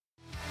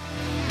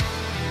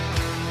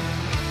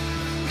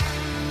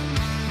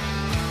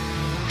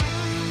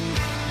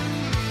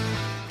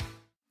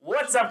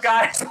What's up,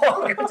 guys?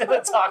 Welcome to the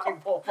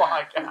Talking Bull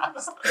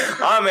Podcast.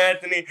 I'm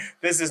Anthony.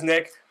 This is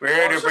Nick. We're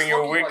here to bring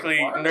you weekly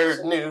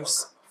nerd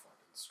news.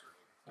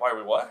 Why are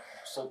we what?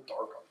 So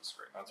dark on the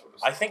screen. That's what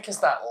it's. I think because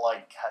that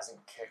light hasn't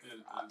kicked.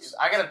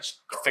 I gotta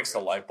fix the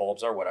light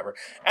bulbs or whatever.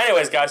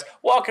 Anyways, guys,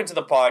 welcome to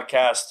the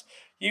podcast.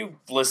 You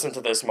listen to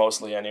this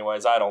mostly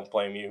anyways. I don't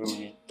blame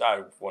you.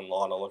 I wouldn't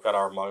want to look at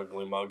our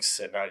ugly mugs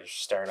sitting at you,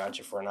 staring at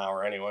you for an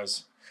hour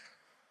anyways.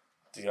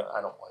 I don't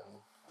blame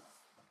you.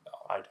 No,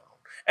 I don't.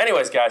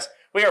 Anyways, guys,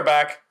 we are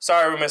back.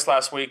 Sorry we missed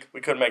last week.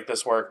 We couldn't make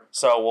this work.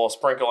 So we'll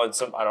sprinkle in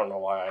some... I don't know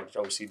why I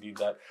OCD'd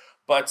that.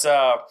 But,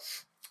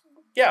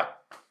 yeah.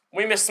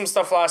 We missed some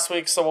stuff last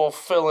week, so we'll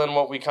fill in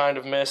what we kind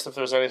of missed if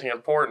there's anything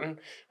important.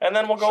 And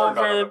then we'll go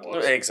over...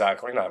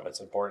 Exactly. None of it's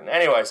important.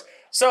 Anyways,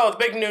 so the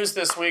big news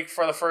this week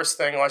for the first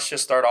thing, let's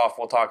just start off.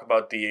 We'll talk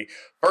about the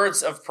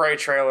Birds of Prey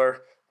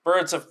trailer.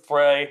 Birds of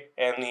Prey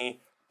and the...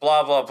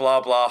 blah, blah, blah,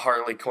 blah,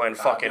 Harley Quinn.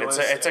 Fuck it. It's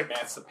a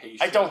emancipation.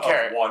 I don't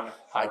care.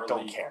 I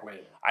don't care. Quinn.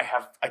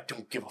 I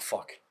don't give a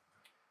fuck.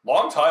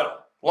 Long title.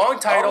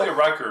 Probably a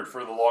record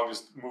for the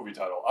longest movie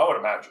title, I would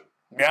imagine.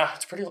 Yeah,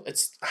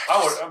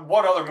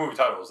 What other movie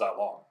title is that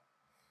long?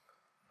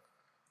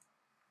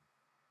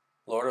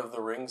 Lord of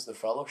the Rings, The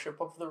Fellowship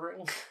of the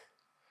Ring?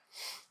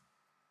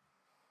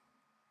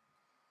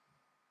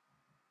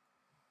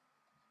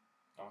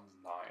 That one's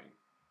 9.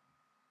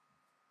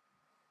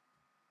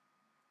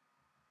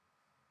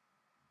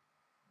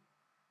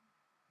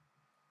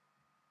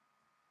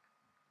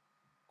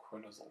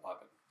 Quinn is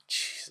 11.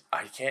 Jeez,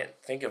 I can't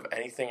think of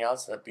anything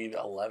else that'd be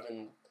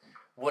 11.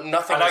 What?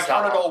 Nothing. And I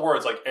counted all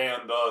words like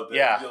and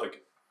yeah.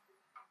 Like.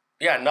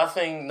 Yeah,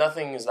 nothing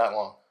is that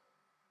long.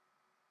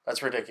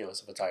 That's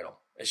ridiculous of a title.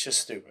 It's just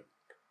stupid.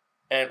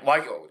 And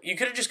why you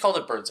could have just called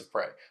it Birds of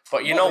Prey,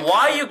 but you know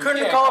why you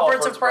couldn't call it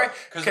Birds of Prey?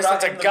 Because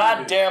it's a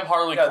goddamn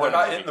Harley Quinn. They're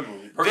not in the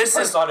movie. This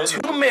is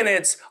 2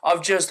 minutes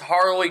of just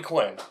Harley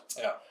Quinn.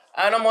 Yeah.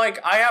 And I'm like,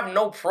 I have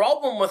no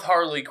problem with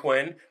Harley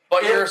Quinn,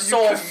 but your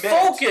sole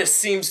focus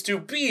seems to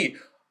be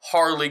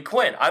Harley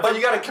Quinn. But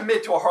you got to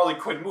commit to a Harley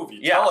Quinn movie.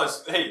 Yeah. Tell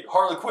us, hey,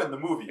 Harley Quinn the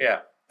movie.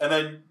 Yeah. And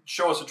then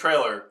show us a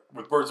trailer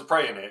with Birds of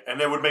Prey in it,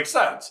 and it would make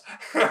sense.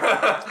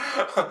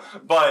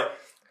 But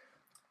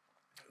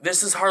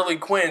this is Harley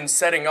Quinn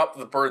setting up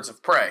the Birds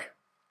of Prey.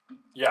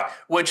 Yeah.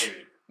 Which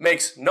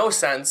makes no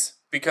sense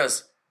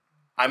because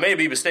I may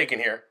be mistaken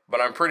here, but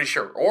I'm pretty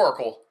sure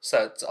Oracle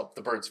sets up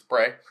the Birds of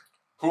Prey.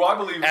 Who I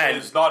believe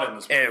is not in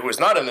this movie. It was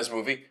not in this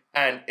movie,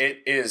 and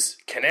it is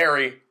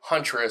Canary,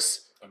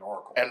 Huntress, and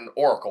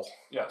Oracle.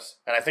 Yes.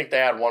 And I think they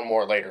add one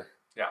more later.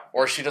 Yeah.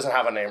 Or she doesn't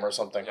have a name or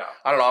something. Yeah.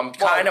 I don't know. I'm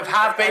kind of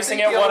half basing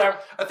it whatever.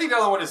 I think the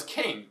other one is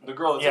King, the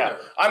girl that's in there.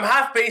 I'm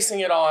half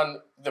basing it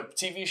on the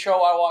TV show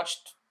I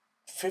watched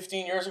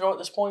 15 years ago at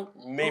this point.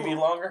 Maybe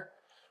longer.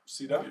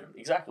 CW.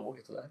 Exactly. We'll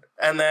get to that.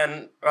 And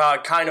then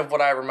kind of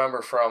what I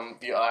remember from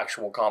the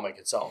actual comic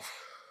itself.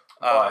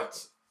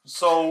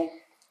 So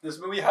this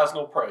movie has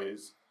no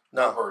praise.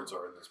 No birds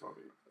are in this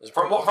movie.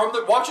 From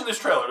watching this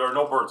trailer, there are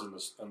no birds in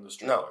this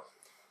trailer. No.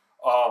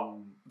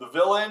 The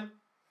villain,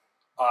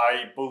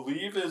 I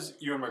believe, is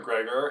Ewan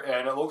McGregor,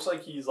 and it looks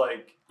like he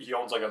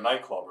owns like a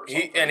nightclub or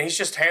something. And he's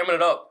just hamming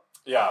it up.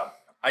 Yeah.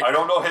 I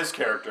don't know his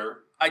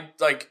character. I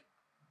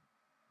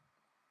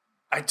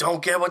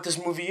don't get what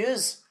this movie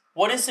is.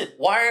 What is it?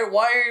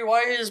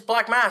 Why is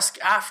Black Mask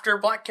after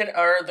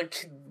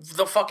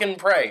the fucking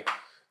Prey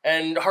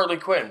and Harley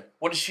Quinn?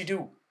 What does she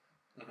do?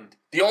 Mm-hmm.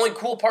 The only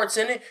cool parts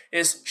in it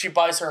is she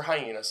buys her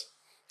hyenas.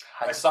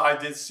 I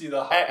did see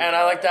the hyena. And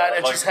I like that.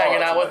 And she's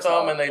hanging out with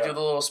them, and they do the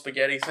little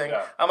spaghetti thing.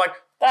 Yeah. I'm like,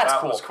 that's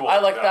cool. Was cool. I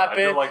like that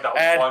bit. I did like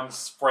that one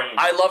frame.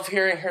 I love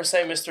hearing her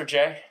say Mr.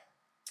 J.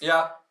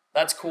 Yeah.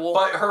 That's cool.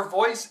 But her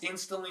voice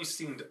instantly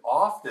seemed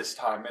off this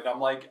time, and I'm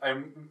like,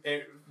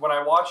 when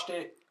I watched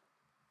it,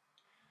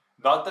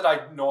 not that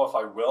I know if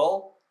I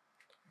will,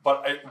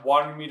 but it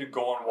wanted me to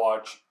go and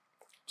watch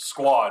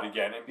Squad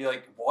again and be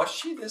like, was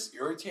she this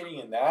irritating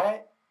in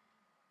that?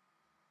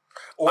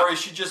 Or is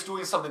she just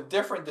doing something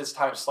different this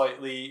time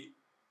slightly,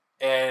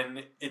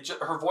 and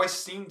her voice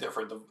seemed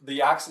different.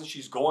 The accent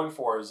she's going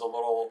for is a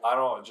little, I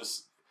don't know,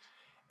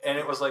 and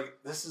it was like,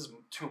 this is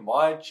too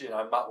much, and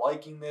I'm not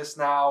liking this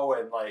now,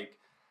 and like,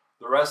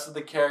 the rest of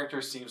the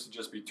character seems to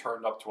just be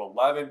turned up to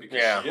 11,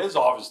 because she is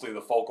obviously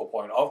the focal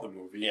point of the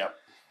movie. Yeah.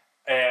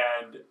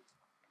 And,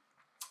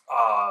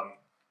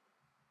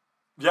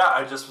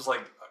 I just was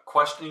like,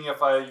 questioning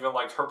if I even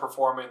liked her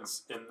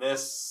performance in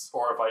this,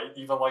 or if I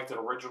even liked it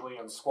originally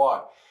in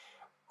Squad.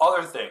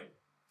 Other thing,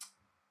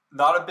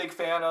 not a big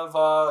fan of,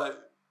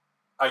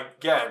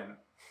 again,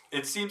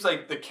 it seems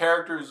like the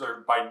characters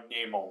are by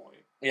name only.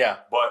 Yeah.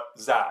 But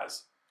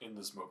Zaz in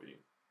this movie.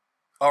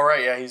 Oh,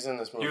 right, yeah, he's in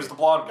this movie. He was the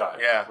blonde guy.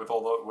 Yeah. With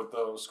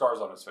the scars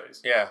on his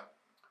face. Yeah.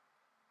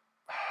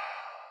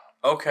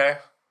 Okay.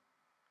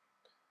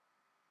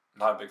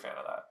 Not a big fan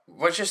of that.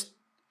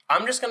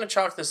 I'm just going to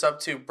chalk this up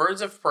to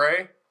Birds of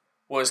Prey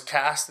was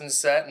cast and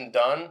set and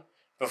done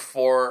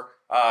before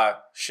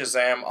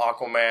Shazam,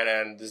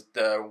 Aquaman, and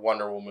the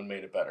Wonder Woman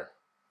made it better.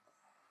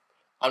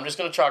 I'm just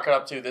going to chalk it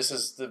up to this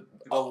is the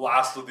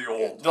last of the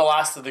old. The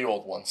last of the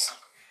old ones.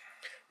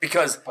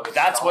 Because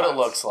that's what it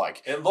looks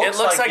like. It looks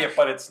like it,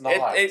 but it's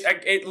not.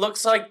 It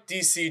looks like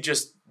DC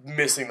just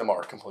missing the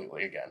mark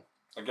completely again.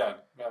 Again,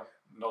 yeah.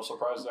 No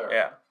surprise there.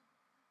 Yeah.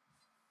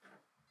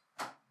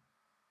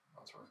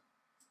 That's right.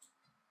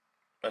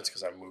 That's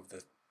because I moved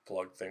the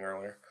plug thing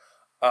earlier.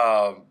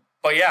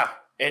 But yeah,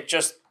 it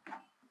just...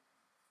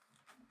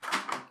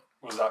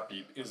 Was that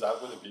beep? Is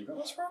that where the beep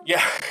was from?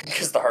 Yeah,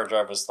 because the hard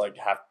drive was like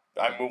half...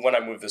 When I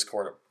moved this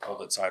cord, it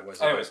pulled it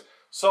sideways. Anyways,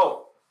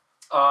 so...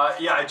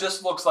 it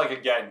just looks like,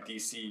 again,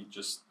 DC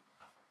just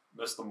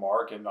missed the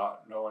mark and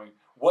not knowing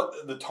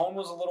what the tone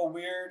was a little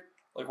weird.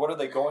 Like, what are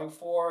they going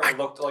for? It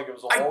looked like it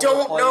was all over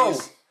the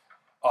place.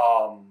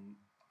 Know.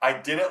 I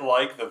didn't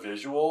like the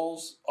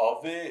visuals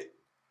of it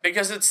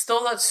because it's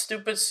still that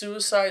stupid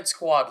Suicide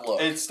Squad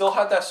look. It still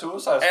had that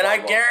Suicide Squad and I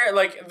look. guarantee,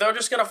 like, they're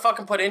just gonna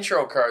fucking put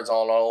intro cards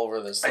all over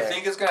this thing. I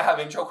think it's gonna have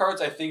intro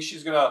cards. I think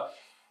it's gonna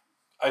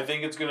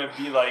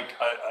be like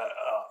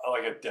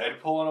a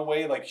Deadpool in a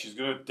way. Like, she's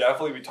gonna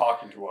definitely be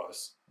talking to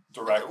us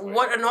directly.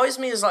 What annoys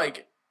me is,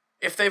 like,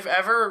 if they've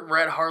ever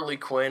read Harley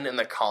Quinn in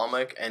the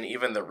comic and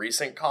even the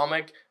recent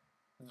comic,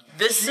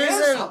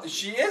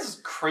 she is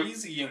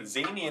crazy and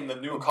zany in the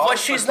new comic. But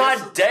she's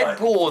not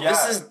Deadpool.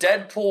 This is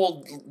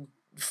Deadpool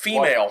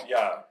female.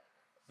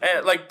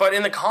 And, but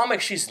in the comic,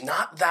 she's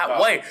not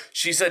that way.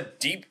 She's a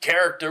deep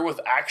character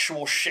with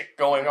actual shit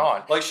going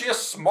on. Like, she is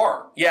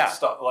smart. Yeah.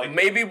 Stuff. Like,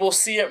 maybe we'll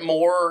see it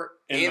more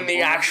in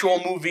the actual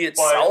movie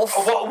itself.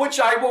 Which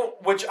I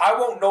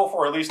won't know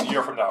for at least a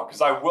year from now, because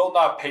I will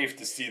not pay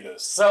to see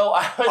this. So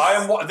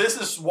this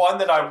is one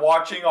that I'm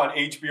watching on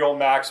HBO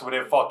Max when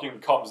it fucking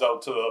comes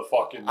out to the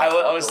fucking...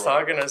 I was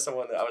talking to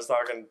someone that I was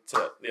talking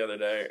to the other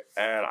day,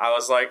 and I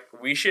was like,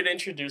 we should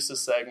introduce a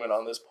segment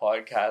on this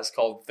podcast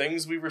called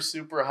Things We Were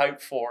Super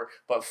Hyped For,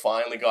 but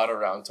Finally Got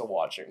Around to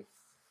Watching.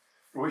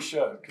 We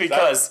should.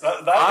 Because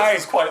that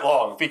is quite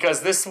long.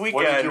 Because this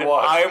weekend,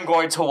 I am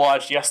going to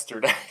watch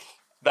Yesterday.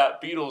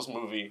 That Beatles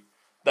movie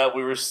that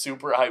we were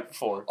super hyped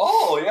for.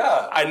 Oh,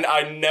 yeah.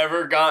 I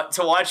never got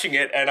to watching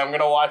it, and I'm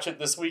going to watch it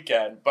this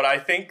weekend. But I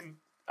think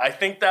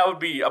that would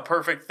be a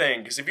perfect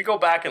thing. Because if you go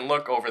back and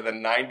look over the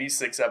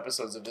 96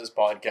 episodes of this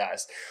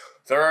podcast,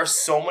 there are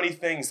so many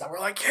things that we're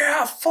like,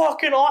 yeah,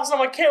 fucking awesome.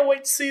 I can't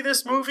wait to see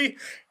this movie.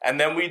 And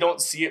then we don't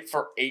see it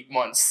for 8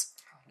 months.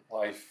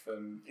 Or we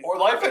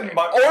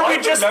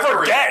just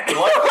forget.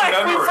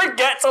 We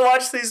forget to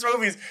watch these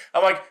movies.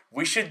 I'm like,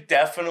 we should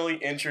definitely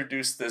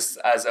introduce this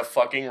as a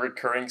fucking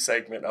recurring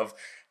segment of,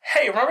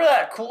 hey, remember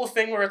that cool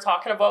thing we were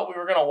talking about we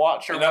were going to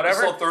watch or whatever? In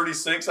episode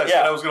 36, I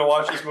said I was going to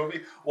watch this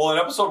movie. Well, in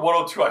episode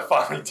 102, I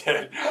finally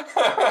did.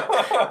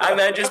 And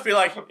then just be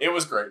like, it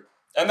was great.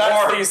 And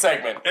that's the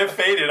segment. It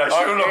faded. I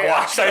shouldn't have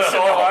watched it.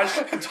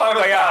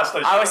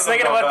 I was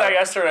thinking about that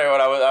yesterday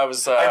when I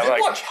was I did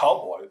watch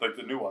Hellboy, like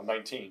the new one,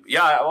 19.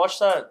 Yeah, I watched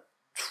that a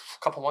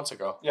couple months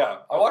ago.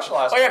 Yeah, I watched it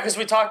last Oh, yeah, because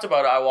we talked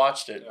about it. I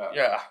watched it.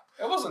 Yeah.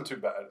 It wasn't too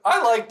bad. I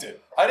liked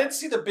it. I didn't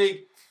see the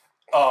big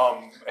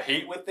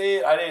hate with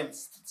it. I didn't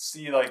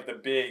see, like, the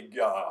big... They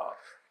are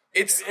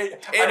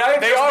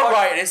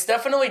right. It's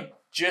definitely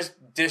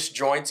just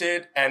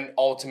disjointed and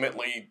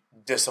ultimately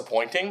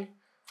disappointing.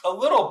 A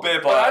little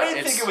bit, but I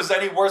didn't think it was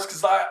any worse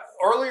because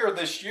earlier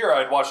this year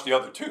I'd watched the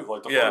other two,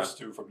 like the first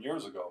two from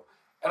years ago,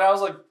 and I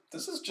was like,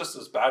 "This is just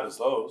as bad as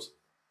those."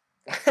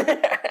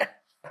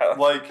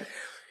 Like,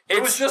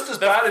 it was just as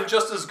bad and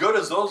just as good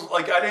as those.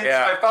 Like,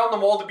 I found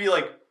them all to be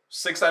like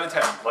 6 out of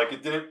 10. Like,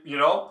 it didn't,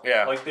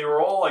 like they were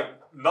all like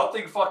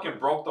nothing fucking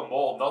broke the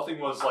mold. Nothing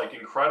was like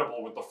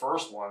incredible with the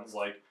first ones.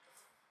 Like.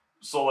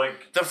 So,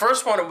 like... The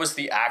first one, it was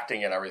the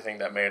acting and everything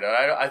that made it.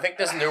 I think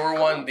this newer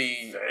one,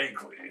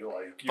 Vaguely,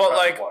 like... But,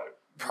 like,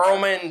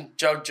 Perlman,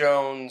 Jug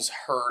Jones,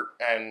 Hurt,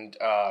 and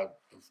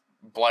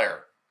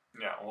Blair.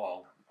 Yeah,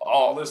 well,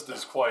 the list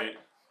is quite...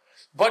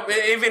 But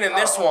even in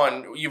this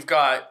one, you've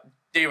got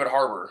David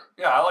Harbour.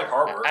 Yeah, I like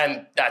Harbour.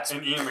 And that's...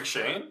 And Ian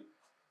McShane?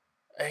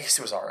 I guess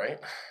he was alright.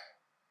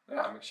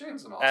 Yeah,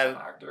 McShane's an awesome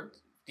actor.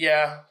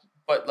 Yeah,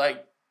 but,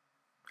 like...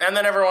 And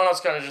then everyone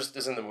else kind of just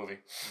is in the movie.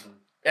 Mm-hmm.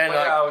 And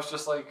I was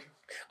just like...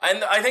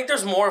 And I think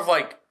there's more of,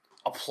 like,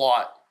 a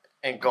plot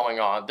and going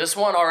on. This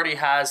one already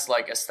has,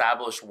 like,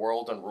 established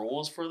world and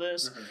rules for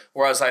this,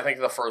 whereas I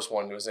think the first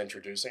one was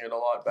introducing it a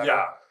lot better.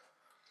 Yeah.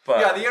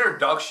 But, the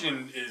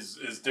introduction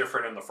is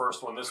different in the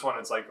first one. This one,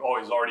 it's like, oh,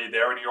 he's already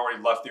there and he already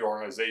left the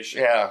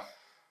organization. Yeah.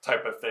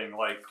 Type of thing.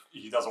 Like,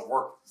 he doesn't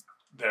work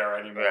there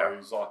anymore. Yeah.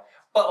 He's all...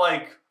 But,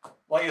 like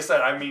I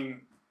said, I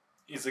mean...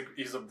 He's a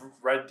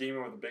red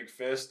demon with a big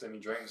fist, and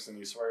he drinks and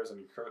he swears and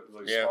he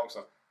smokes.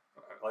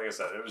 Like I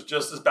said, it was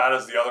just as bad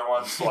as the other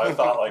ones. So I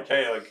thought, like,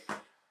 hey, like,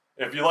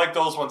 if you like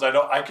those ones,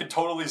 I could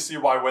totally see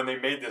why when they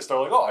made this, they're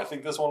like, oh, I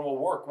think this one will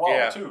work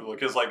well too,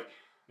 because like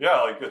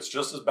it's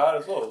just as bad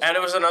as those. And it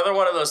was another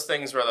one of those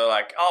things where they're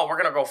like, oh, we're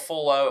gonna go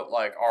full out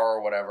like R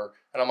or whatever,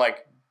 and I'm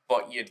like,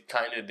 but you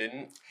kind of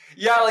didn't.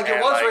 Yeah, like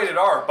it was rated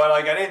R, but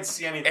like I didn't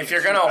see anything. If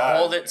you're gonna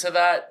hold it to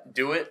that,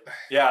 do it.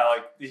 Yeah,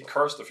 like he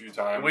cursed a few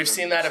times. We've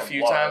seen that a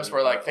few times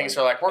where like things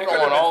are like we're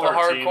going all the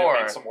hardcore.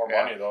 It made some more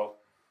money though.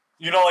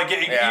 You know, like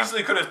it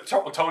easily could have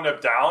toned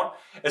it down,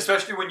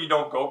 especially when you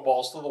don't go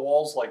balls to the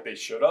walls like they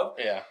should have.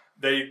 Yeah,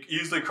 they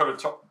easily could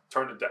have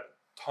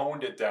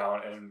toned it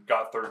down and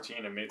got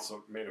 13 and made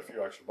a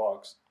few extra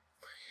bucks.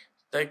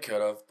 They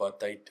could have, but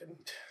they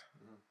didn't.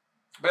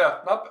 But yeah,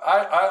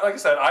 I like I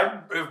said,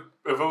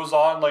 if it was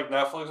on like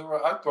Netflix,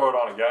 I'd throw it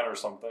on again or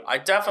something. I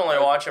definitely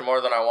watch it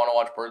more than I want to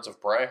watch Birds of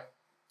Prey.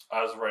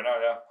 As of right now,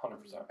 yeah,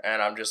 100%. And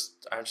I'm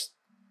just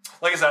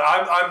like I said,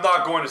 I'm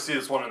not going to see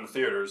this one in the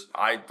theaters.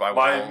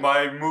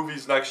 My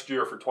movies next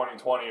year for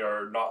 2020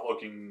 are not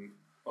looking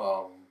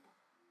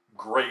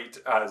great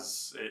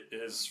as it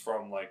is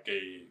from like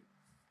a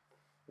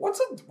what's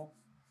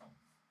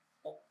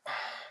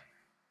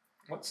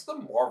the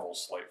Marvel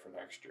slate for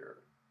next year?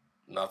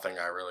 Nothing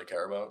I really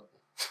care about.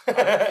 I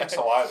don't think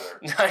so either.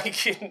 I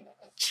can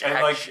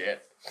jack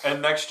shit.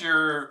 And next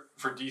year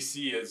for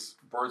DC is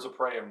Birds of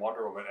Prey and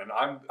Wonder Woman, and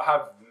I'm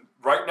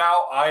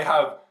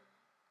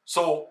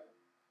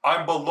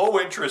below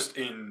interest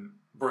in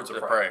Birds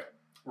of Prey.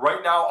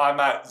 Right now, I'm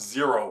at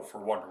 0 for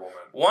Wonder Woman.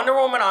 Wonder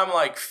Woman, I'm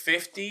like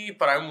 50,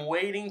 but I'm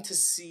waiting to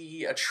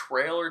see a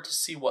trailer to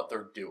see what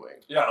they're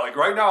doing. Yeah, like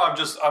right now, I'm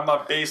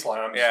a baseline.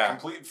 I'm just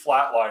complete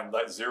flatline,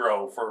 like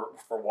 0 for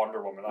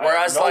Wonder Woman.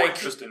 Whereas, I have no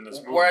interest in this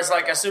movie. Whereas,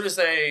 like, as soon as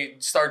they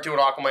start doing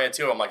Aquaman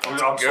 2, I'm like,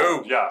 let's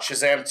go.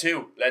 Shazam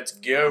 2, let's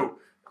go.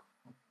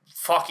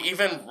 Fuck,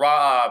 even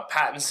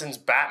Pattinson's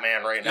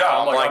Batman right now. Yeah,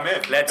 I'm like, I'm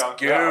in. Let's go.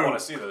 Yeah, I want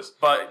to see this.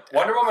 But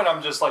Wonder Woman,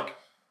 I'm just like,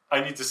 I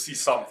need to see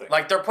something.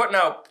 Like, they're putting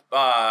out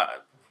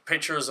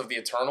pictures of the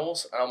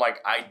Eternals, and I'm like,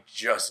 I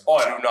just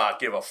do not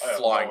give a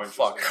flying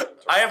fuck.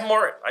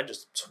 I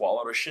just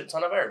swallowed a shit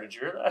ton of air. Did you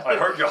hear that? I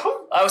heard you.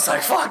 I was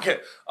like, fuck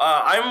it.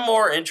 I'm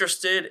more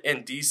interested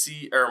in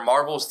DC or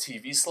Marvel's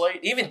TV slate,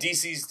 even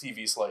DC's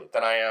TV slate,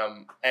 than I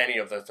am any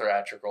of the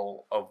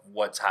theatrical of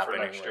what's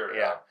happening. For next year,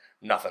 yeah,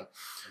 nothing.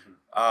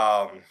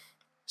 Mm-hmm.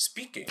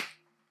 Speaking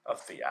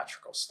of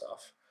theatrical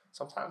stuff,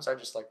 sometimes I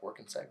just like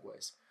working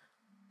segues.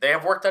 They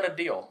have worked out a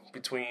deal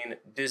between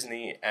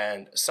Disney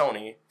and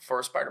Sony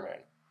for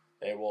Spider-Man.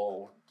 They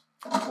will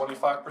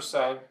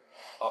 25%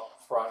 up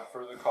front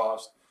for the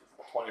cost,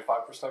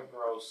 25%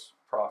 gross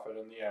profit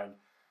in the end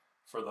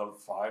for the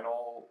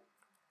final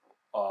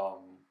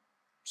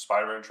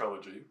Spider-Man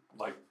trilogy,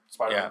 like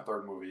Spider-Man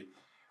third movie,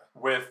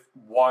 with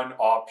one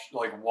option,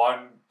 like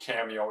one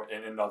cameo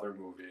in another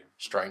movie.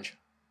 Strange.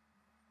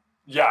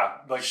 Yeah,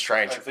 like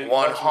strange.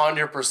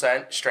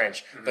 100%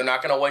 strange. Mm-hmm. They're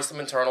not going to waste them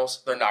in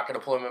Eternals. They're not going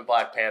to put them in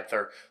Black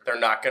Panther. They're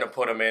not going to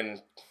put them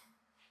in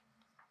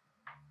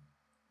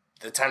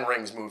the Ten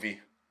Rings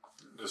movie.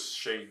 The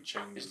shade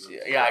changes.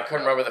 Yeah, I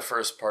couldn't remember the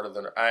first part of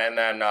the. And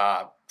then,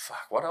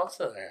 what else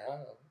is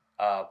there?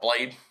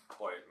 Blade.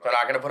 They're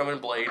not going to put them in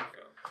Blade. Yeah.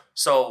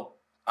 So,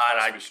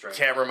 I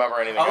can't remember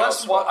anything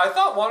else. I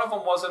thought one of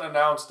them wasn't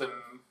announced, and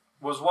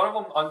was one of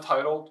them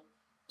untitled?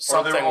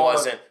 Something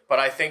wasn't, but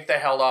I think they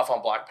held off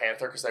on Black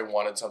Panther because they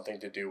wanted something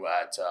to do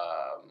at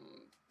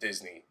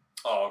Disney.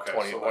 Oh,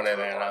 okay. When they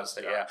announced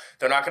it, yeah.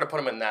 They're not going to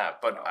put him in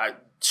that, but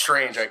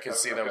strange. I could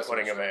see them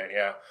putting him in,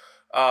 yeah.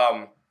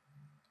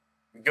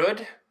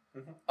 Good.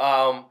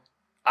 Mm-hmm.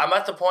 I'm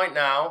at the point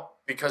now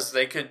because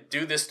they could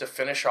do this to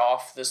finish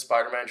off this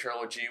Spider-Man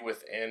trilogy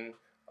within.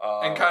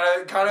 And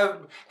kind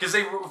of, because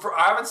I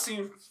haven't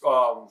seen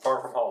Far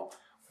From Home.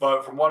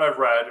 But from what I've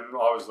read, and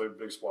obviously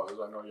big spoilers,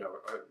 I know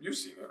you've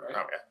seen it, right?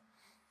 Oh, yeah.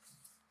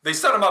 They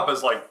set him up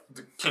as like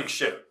the king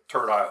shit,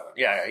 Turd Island.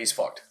 Yeah, he's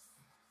fucked.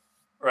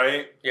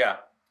 Right? Yeah.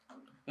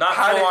 Not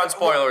full on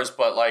spoilers,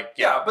 but like...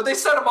 Yeah, but they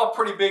set him up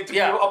pretty big to be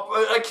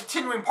a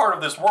continuing part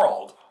of this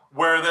world.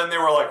 Where then they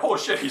were like, oh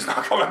shit, he's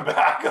not coming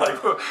back.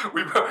 Like,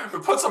 we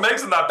put some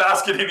eggs in that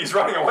basket and he's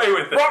running away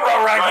with it.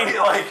 Right?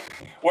 Like,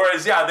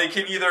 whereas, they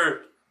can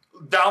either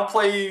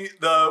downplay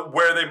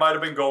where they might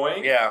have been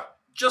going. Yeah.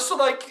 Just so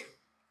like...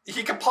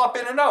 He can pop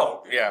in and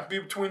out. Yeah.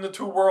 Between the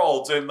two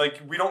worlds, and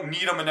like we don't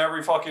need him in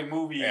every fucking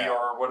movie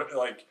or what.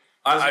 Like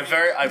I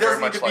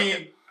very much like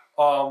it.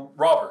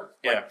 Robert.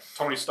 Like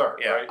Tony Stark.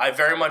 Yeah. Right? I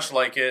very much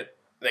like it.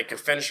 They could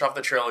finish off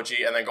the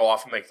trilogy and then go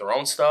off and make their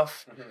own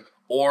stuff,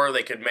 or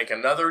they could make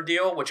another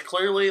deal, which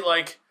clearly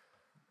like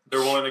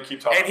they're willing to keep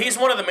talking. And he's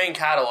one of the main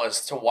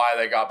catalysts to why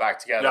they got back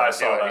together. Yeah, I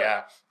saw that.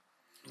 Yeah.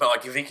 But,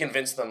 like, if he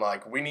convinced them,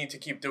 like, we need to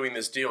keep doing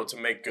this deal to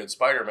make good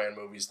Spider-Man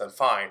movies, then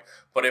fine.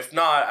 But if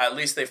not, at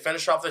least they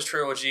finish off this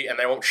trilogy and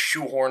they won't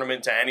shoehorn them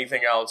into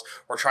anything else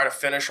or try to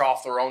finish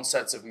off their own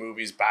sets of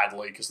movies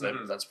badly because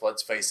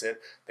let's face it,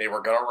 they were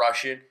going to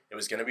rush it. It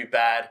was going to be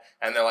bad.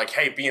 And they're like,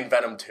 hey, be in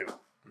Venom 2.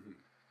 Mm-hmm.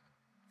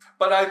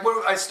 But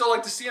I still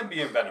like to see him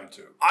be in Venom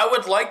 2. I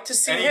would like to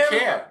see him. And he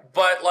can.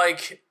 But,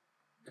 like,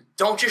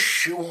 don't just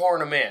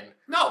shoehorn him in.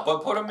 No,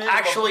 but put him in.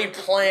 Actually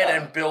plan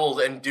and build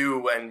and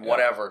do and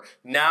whatever.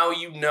 Now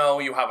you know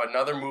you have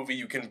another movie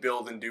you can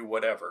build and do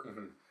whatever.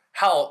 Mm-hmm.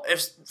 Hell,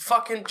 if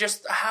fucking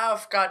just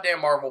have goddamn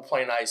Marvel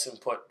play nice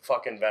and put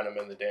fucking Venom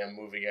in the damn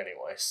movie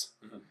anyways.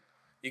 Mm-hmm.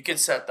 You could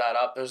set that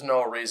up. There's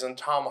no reason.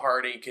 Tom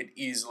Hardy could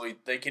easily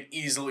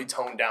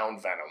tone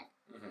down Venom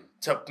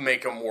to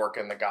make him work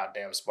in the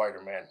goddamn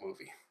Spider-Man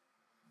movie.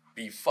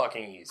 Be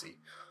fucking easy.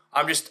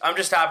 I'm just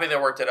happy they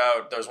worked it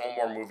out. There's one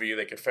more movie.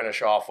 They could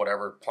finish off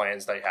whatever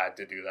plans they had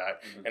to do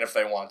that. Mm-hmm. And if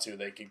they want to,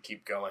 they could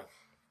keep going.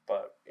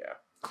 But,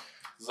 yeah.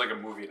 It's like a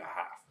movie and a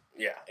half.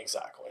 Yeah,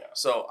 exactly. Yeah.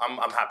 So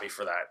I'm happy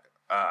for that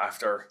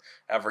after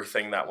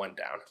everything that went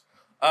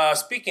down.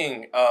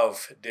 Speaking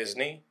of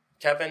Disney,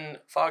 Kevin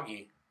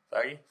Feige?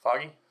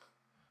 What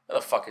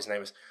the fuck his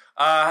name is?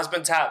 Has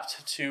been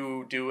tapped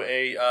to do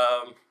a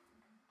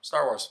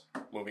Star Wars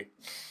movie.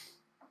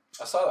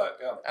 I saw that,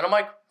 yeah. And I'm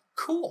like,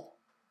 cool.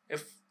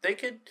 If they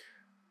could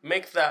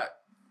make that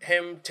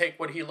him take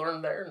what he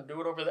learned there and do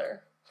it over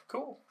there,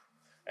 cool.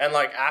 And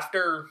like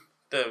after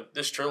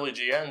this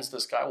trilogy ends, the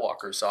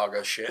Skywalker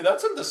saga shit. Yeah,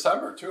 that's in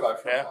December too. I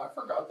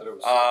forgot that it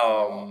was.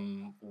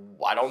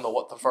 I don't know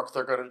what the fuck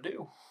they're gonna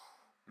do.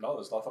 No,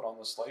 there's nothing on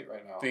the slate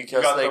right now.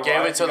 Because they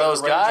gave it to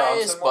those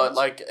guys, but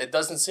like it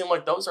doesn't seem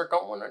like those are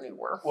going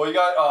anywhere. Well, you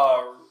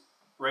got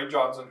Ray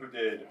Johnson who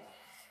did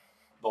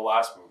the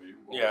last movie,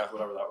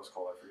 whatever that was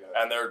called, I forget.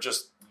 And they're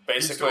just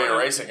basically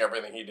erasing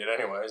everything he did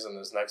anyways in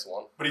this next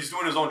one. But he's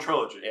doing his own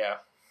trilogy. Yeah.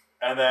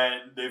 And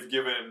then they've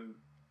given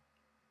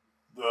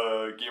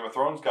the Game of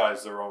Thrones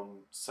guys their own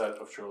set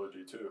of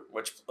trilogy too.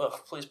 Which,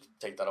 please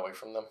take that away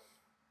from them.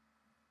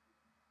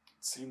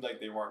 It seemed like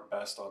they weren't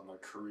best on the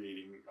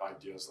creating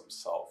ideas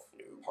themselves.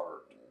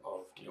 Part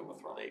of Game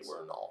of Thrones. They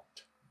were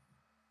not.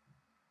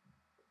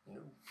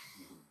 No.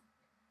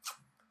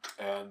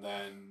 And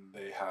then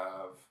they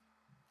have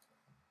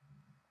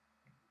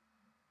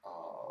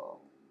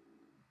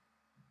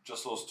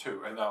just those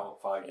two, and now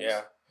Feige.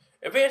 Yeah,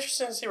 it'd be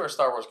interesting to see where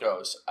Star Wars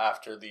goes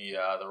after the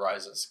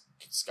Rise of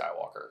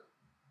Skywalker.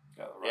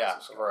 Yeah,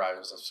 the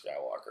Rise of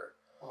Skywalker.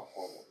 Oh,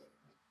 horrible.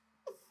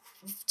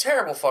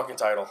 Terrible fucking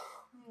title,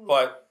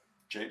 but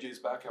JJ's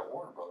back at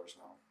Warner Brothers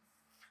now.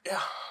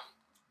 Yeah,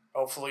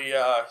 hopefully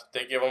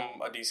they give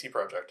him a DC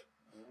project.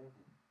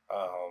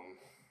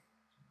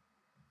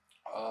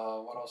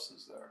 What else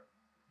is there?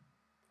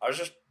 I was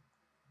just.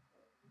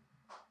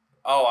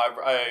 Oh,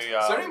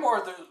 is there any more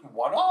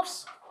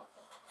one-offs?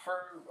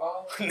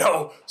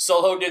 No,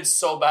 Solo did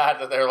so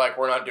bad that they're like,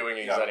 we're not doing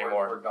these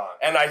anymore. We're done.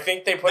 And I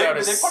think they put out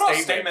a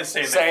statement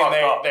saying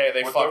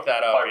they fucked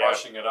that up by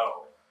rushing it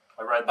out.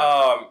 I read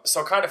that.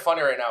 So Kind of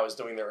Funny right now is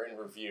doing their in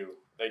review.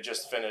 They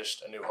just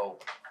finished A New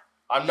Hope.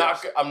 I'm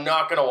not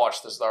gonna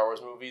watch the Star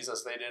Wars movies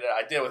as they did it.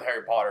 I did with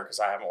Harry Potter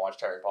because I haven't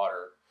watched Harry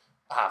Potter,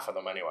 half of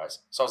them anyways.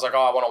 So I was like,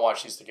 I want to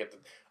watch these to get the.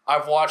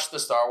 I've watched the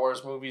Star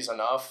Wars movies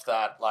enough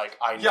that like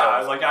I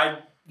know.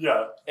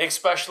 Yeah.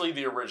 Especially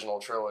the original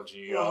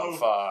trilogy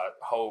of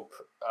Hope,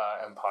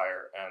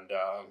 Empire, and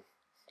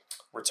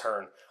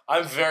Return.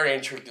 I'm very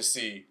intrigued to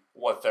see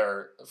what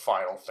their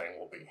final thing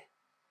will be.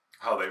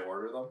 How they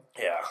order them?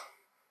 Yeah.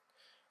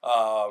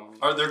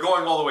 They're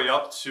going all the way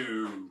up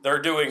to...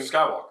 They're doing...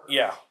 Skywalker.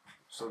 Yeah.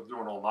 So they're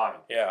doing all 9.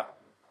 Yeah.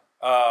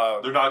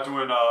 They're not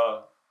doing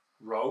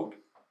Rogue?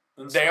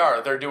 They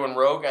are. They're doing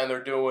Rogue and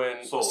they're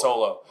doing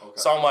Solo. Okay.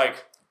 So I'm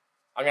like...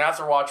 I'm going to have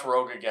to watch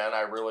Rogue again.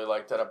 I really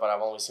liked it, but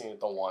I've only seen it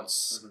the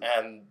once. Mm-hmm.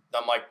 And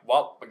I'm like,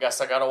 well, I guess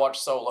I got to watch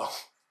Solo.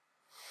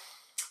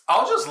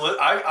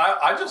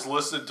 I just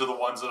listened to the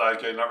ones that I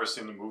had never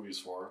seen the movies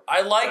for.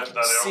 I like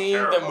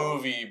seeing the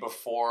movie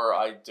before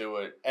I do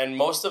it. And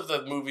most of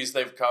the movies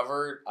they've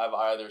covered, I've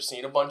either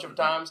seen a bunch of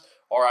times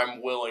or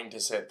I'm willing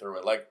to sit through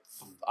it. Like,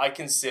 I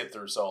can sit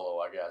through Solo,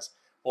 I guess.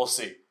 We'll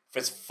see. If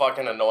it's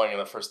fucking annoying in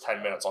the first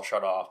 10 minutes, I'll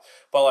shut off.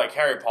 But like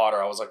Harry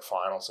Potter, I was like,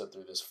 fine, I'll sit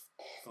through this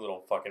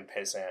little fucking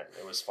pissant.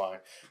 It was fine.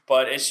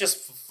 But it's just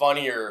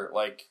funnier,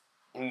 like,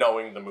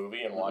 knowing the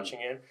movie and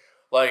watching it.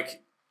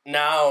 Like,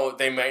 now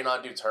they may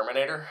not do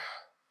Terminator,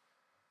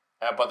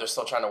 but they're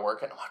still trying to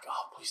work it. I'm like,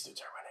 oh, please do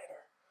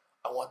Terminator.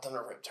 I want them to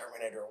rip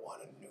Terminator 1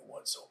 and New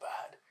 1 so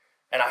bad.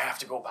 And I have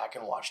to go back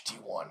and watch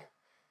T1.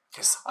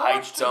 Because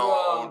I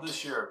don't...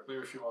 this year.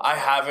 I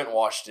haven't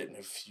watched it in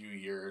a few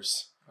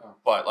years. Oh.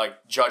 But,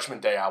 like,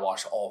 Judgment Day, I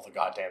watched all the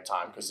goddamn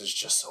time because it's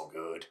just so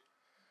good.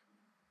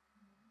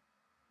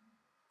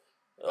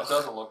 It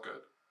doesn't look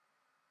good.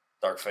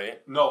 Dark Fate?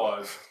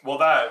 No, well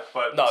that,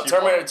 but... No,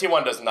 Terminator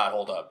T1 does not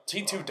hold up.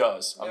 T2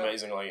 does,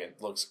 amazingly.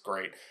 It looks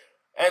great.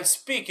 And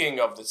speaking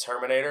of the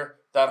Terminator,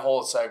 that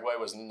whole segue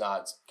was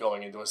not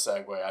going into a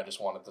segue. I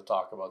just wanted to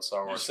talk about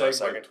Star Wars for a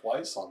second. You segued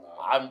twice on that.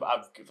 I'm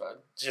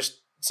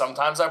just...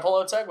 Sometimes I pull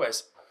out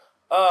segues.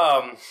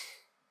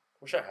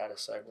 Wish I had a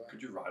Segway.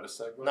 Could you ride a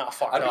Segway? No,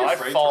 fuck no. I'd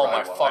fall on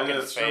my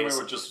fucking face.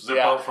 Would just zip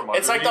out from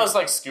it's like those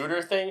like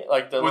scooter thing,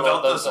 like the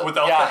without the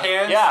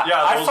hands. Yeah.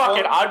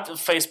 I'd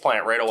face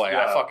plant right away.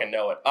 Yeah. I fucking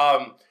know it.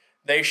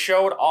 They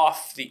showed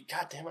off the.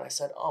 God damn it! I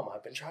said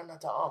I've been trying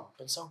not to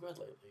Been so good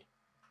lately.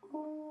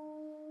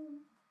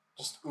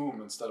 Just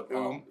instead of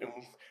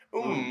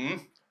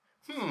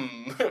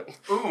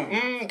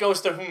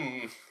Goes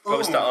to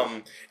Goes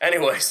to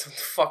Anyways, what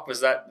the fuck was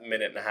that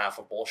minute and a half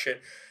of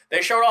bullshit?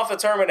 They showed off the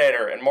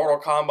Terminator in Mortal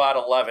Kombat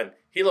 11.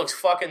 He looks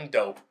fucking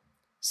dope.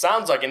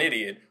 Sounds like an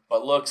idiot,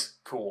 but looks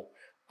cool.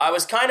 I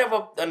was kind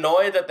of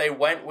annoyed that they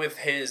went with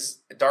his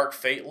Dark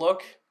Fate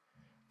look,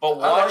 but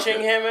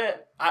watching him,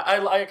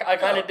 I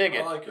kind of dig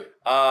it. I like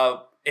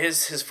it.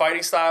 His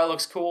fighting style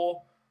looks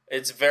cool.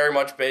 It's very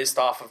much based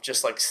off of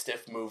just like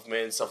stiff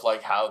movements of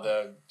like how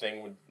the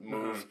thing would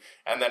move.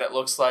 And then it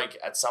looks like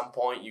at some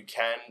point you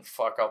can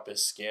fuck up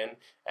his skin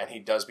and he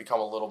does become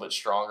a little bit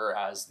stronger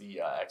as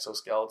the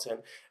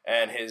exoskeleton.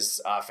 And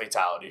his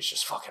fatality is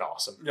just fucking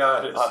awesome.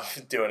 Yeah, it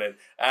is. Doing it.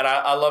 And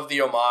I love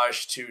the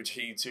homage to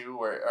T2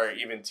 or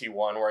even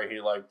T1 where he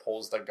like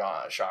pulls the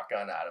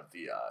shotgun out of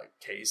the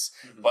case.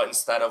 But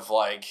instead of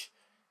like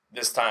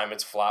this time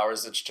it's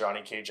flowers, it's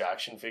Johnny Cage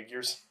action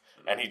figures.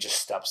 And he just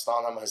steps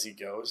on them as he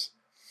goes.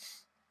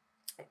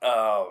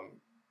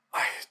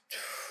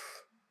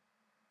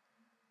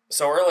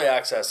 So early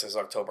access is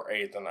October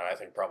 8th, and then I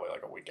think probably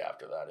like a week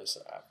after that is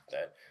that.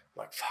 I'm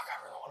like, fuck,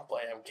 I really want to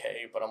play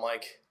MK, but I'm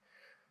like,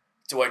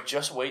 do I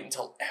just wait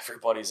until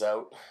everybody's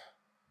out,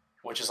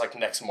 which is like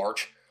next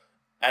March,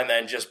 and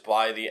then just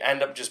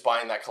end up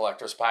buying that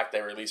collector's pack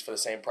they release for the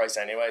same price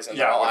anyways, and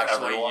then I'll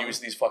actually use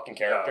these fucking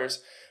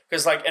characters?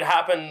 Because like it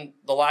happened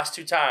the last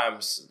 2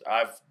 times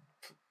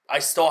I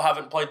still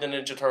haven't played the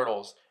Ninja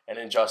Turtles and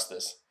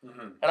Injustice.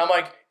 And I'm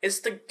like, it's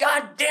the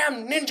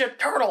goddamn Ninja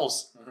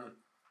Turtles!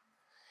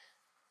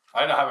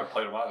 I haven't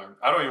played them either.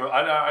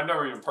 I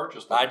never even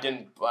purchased them. I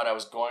didn't, but I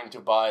was going to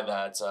buy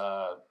that,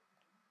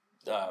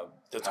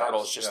 the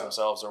Turtles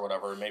themselves or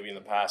whatever, maybe in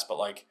the past, but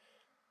like,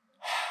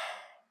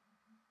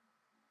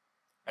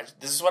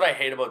 this is what I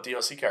hate about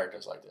DLC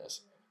characters like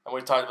this. And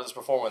we've talked about this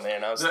before when they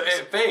announced this.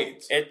 It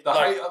fades.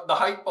 The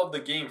hype of the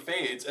game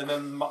fades, and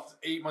then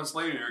 8 months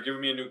later, you're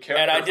giving me a new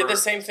character. And I did the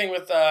same thing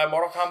with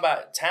Mortal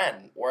Kombat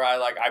 10, where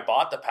I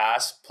bought the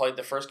pass, played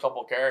the first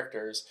couple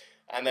characters,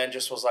 and then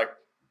just was like,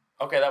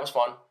 okay, that was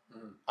fun.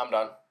 I'm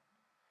done.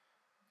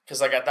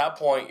 Because like at that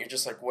point, you're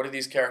just like, what are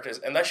these characters?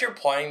 Unless you're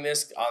playing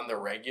this on the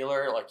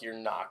regular, like you're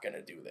not going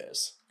to do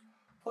this.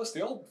 Plus,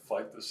 they all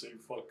fight the same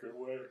fucking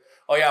way.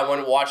 Oh, yeah,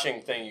 when watching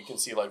thing, you can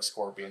see, like,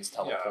 Scorpion's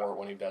teleport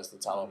when he does the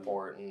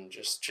teleport and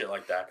just shit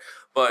like that.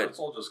 But it's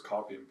all just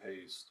copy and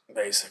paste.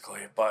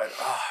 Basically, but...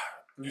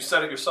 you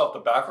said it yourself, the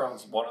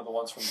background's one of the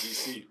ones from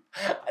DC.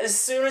 As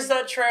soon as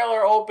that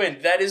trailer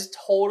opened, that is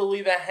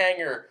totally the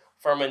hanger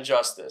from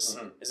Injustice.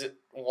 Is it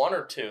 1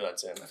 or 2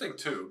 that's in? I think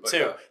 2. But 2.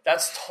 Yeah.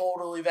 That's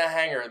totally the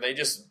hanger. They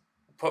just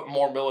put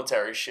more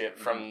military shit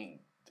from...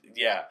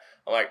 Yeah.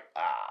 I'm like,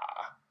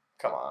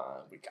 come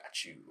on, we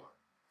got you.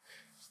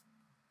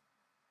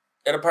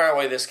 And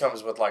apparently this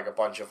comes with, like, a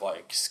bunch of,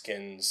 like,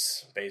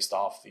 skins based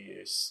off the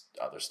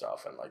other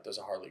stuff. And, like, there's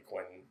a Harley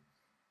Quinn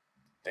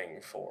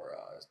thing for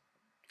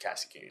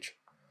Cassie Cage.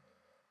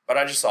 But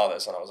I just saw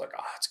this and I was like,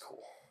 that's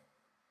cool.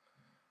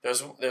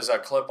 There's a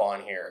clip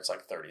on here. It's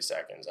like 30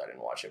 seconds. I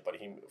didn't watch it, but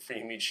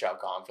he meets Shao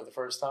Kahn for the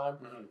first time.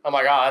 I'm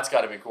like, that's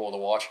got to be cool to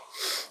watch.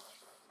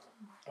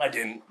 I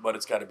didn't, but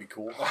it's got to be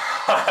cool.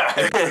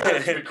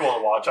 It'd be cool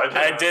to watch.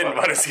 I didn't,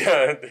 but it's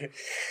good.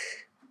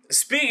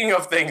 Speaking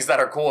of things that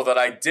are cool that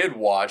I did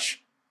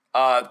watch,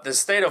 the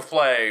State of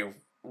Play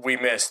we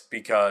missed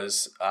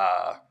because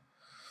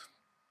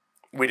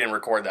we didn't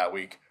record that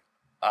week.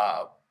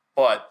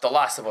 But The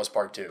Last of Us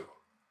Part 2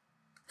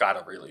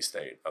 got a release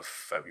date of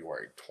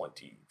February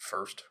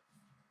 21st.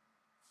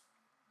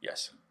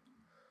 Yes.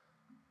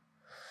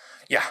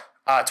 Yeah,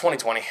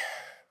 2020.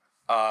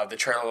 The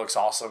trailer looks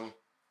awesome.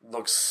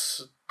 The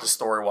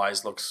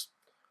story-wise looks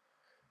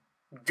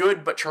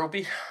good but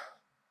tropey.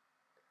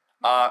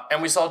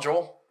 And we saw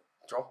Joel.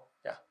 Joel?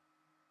 Yeah.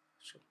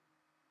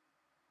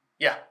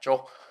 Yeah,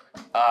 Joel.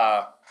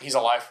 He's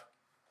alive.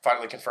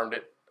 Finally confirmed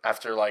it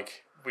after,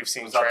 like, we've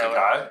seen trailer. That the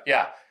guy?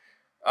 Yeah.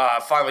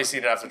 Finally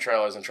seen it after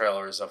trailers and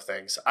trailers of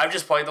things. I've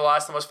just played The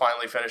Last of Us,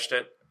 finally finished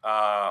it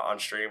on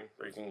stream.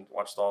 You can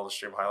watch all the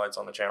stream highlights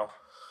on the channel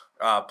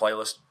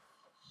playlist.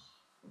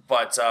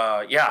 But,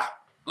 yeah,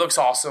 looks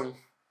awesome.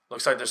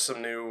 Looks like there's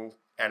some new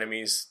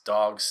enemies,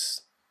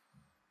 dogs.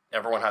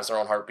 Everyone has their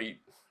own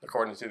heartbeat,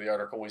 according to the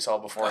article we saw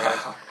beforehand.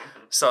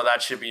 So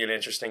that should be an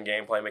interesting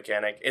gameplay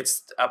mechanic.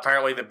 It's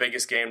apparently the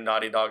biggest game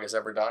Naughty Dog has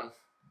ever done.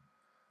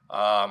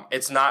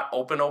 It's not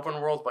open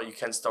world, but you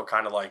can still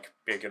kind of like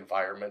big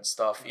environment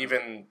stuff.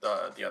 Even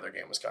the other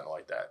game was kind of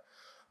like that.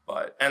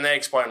 And they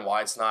explain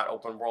why it's not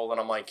open world, and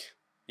I'm like,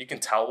 you can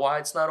tell why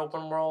it's not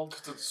open world.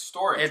 Because it's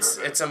story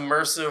driven. It's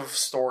immersive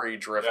story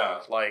driven. Yeah.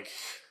 Like,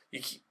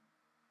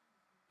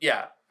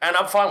 yeah. And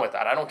I'm fine with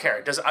that. I don't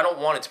care. I don't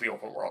want it to be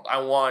open world.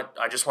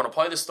 I just want to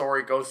play the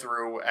story, go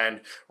through,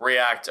 and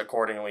react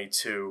accordingly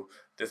to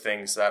the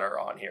things that are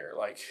on here.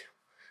 Like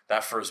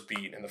that first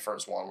beat in the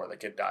first one where the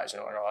kid dies.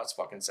 You're like, oh, that's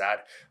fucking sad.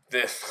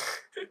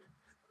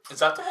 Is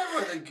that the one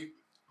where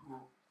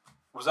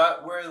was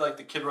that where like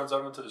the kid runs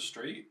out into the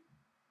street?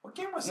 What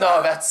game was that?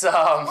 No, that's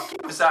What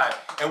game was that?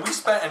 And we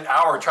spent an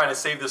hour trying to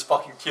save this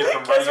fucking kid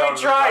from running out of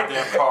the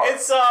goddamn car.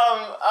 It's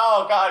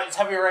oh god, it's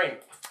Heavy Rain.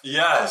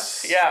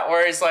 Yes. Yeah,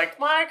 where he's like,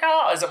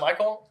 Michael. Is it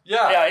Michael?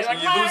 Yeah. Yeah, he's like,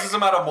 he loses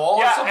him at a mall.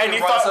 Yeah, or something, and you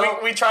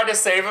thought we tried to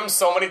save him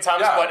so many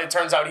times, but it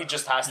turns out he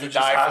just has to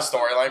die for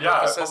storyline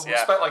purposes. We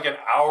spent like an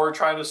hour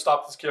trying to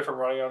stop this kid from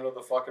running onto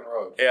the fucking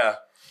road. Yeah.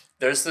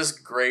 There's this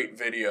great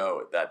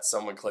video that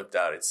someone clipped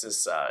out. It's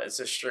this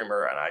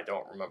streamer, and I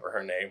don't remember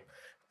her name,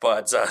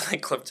 but they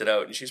clipped it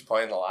out, and she's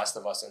playing The Last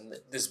of Us, and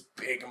this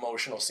big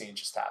emotional scene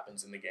just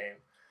happens in the game.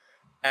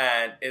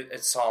 And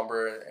it's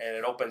somber, and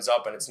it opens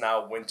up, and it's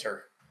now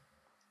winter.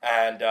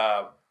 And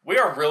we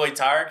are really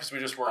tired because we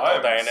just worked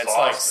all day, and it's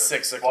like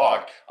 6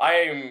 o'clock. I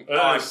am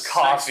on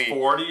coffee.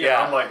 6:40, and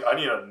I'm like, I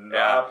need a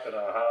nap and a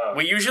half.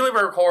 We usually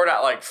record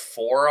at like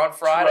 4 on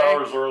Friday. 2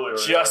 hours earlier.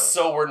 Just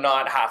so we're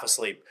not half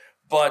asleep.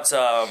 But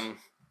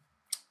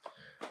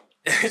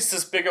it's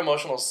this big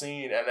emotional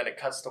scene, and then it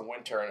cuts to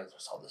winter, and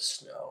there's all the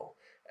snow,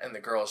 and the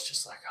girl's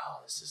just like,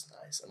 oh, this is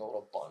nice, and a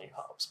little bunny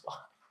hops by.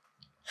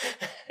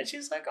 And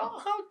she's like,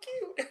 oh, how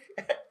cute.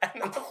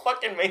 And then the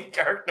fucking main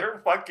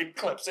character fucking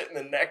clips it in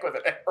the neck with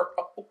an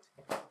arrow.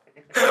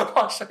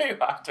 I'll show you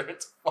after.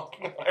 It's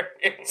fucking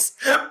hilarious.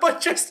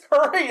 But just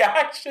her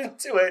reaction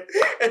to it,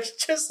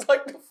 it's just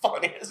like the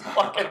funniest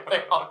fucking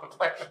thing on the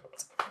planet.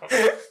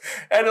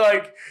 And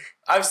like,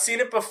 I've seen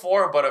it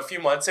before, but a few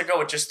months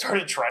ago, it just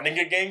started trending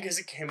again because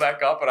it came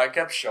back up, and I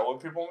kept showing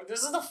people,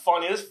 this is the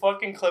funniest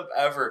fucking clip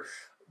ever.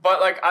 But,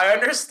 like, I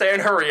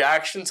understand her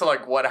reaction to,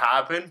 like, what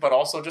happened, but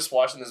also just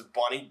watching this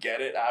bunny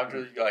get it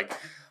after, you're like,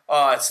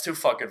 oh, it's too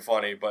fucking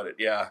funny. But,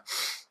 yeah.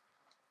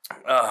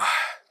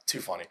 Too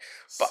funny.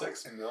 But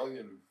 6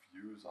 million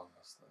views on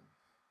this thing.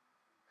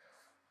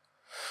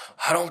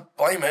 I don't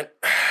blame it.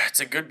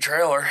 It's a good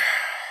trailer.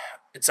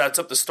 It sets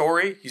up the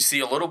story. You see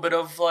a little bit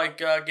of, like,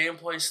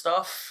 gameplay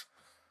stuff.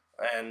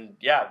 And,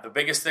 yeah, the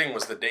biggest thing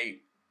was the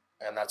date.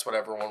 And that's what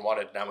everyone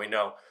wanted. Now we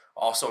know.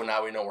 Also,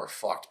 now we know we're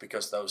fucked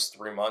because those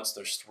 3 months,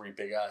 there's 3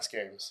 big-ass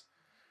games.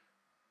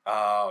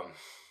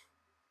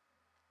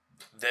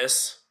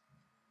 This,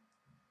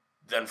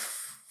 then,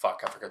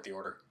 fuck, I forgot the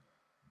order.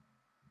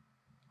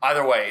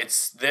 Either way,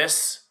 it's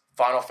this,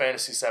 Final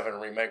Fantasy VII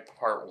Remake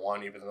Part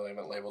 1, even though they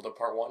haven't labeled it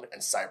Part 1,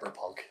 and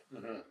Cyberpunk.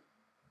 Mm-hmm.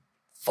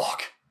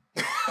 Fuck.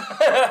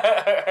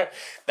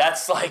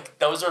 That's like,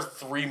 those are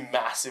 3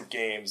 massive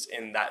games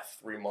in that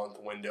 3-month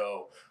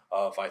window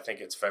of, I think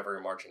it's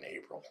February, March, and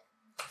April.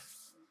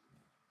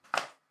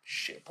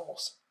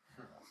 Shitballs.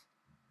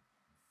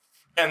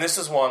 And this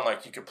is one,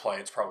 like, you could play,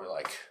 it's probably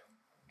like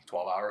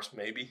 12 hours,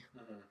 maybe.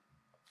 Mm-hmm.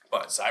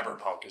 But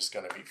Cyberpunk is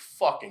going to be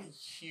fucking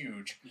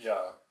huge.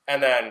 Yeah.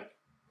 And then,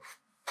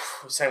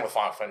 same with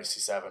Final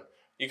Fantasy VII.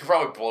 You could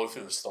probably blow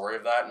through the story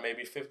of that in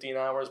maybe 15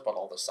 hours, but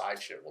all the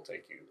side shit will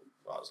take you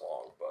not as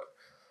long. But,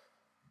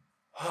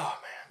 oh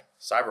man,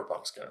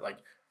 Cyberpunk's going to, like,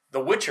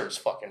 The Witcher is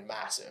fucking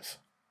massive.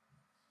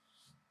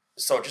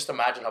 So just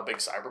imagine how big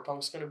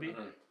Cyberpunk's going to be.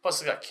 Mm-hmm. Plus,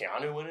 they got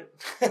Keanu in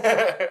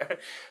it.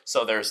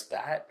 So there's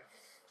that.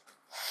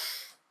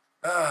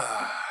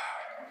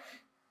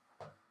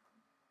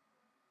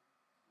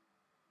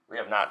 We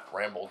have not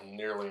rambled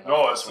nearly enough.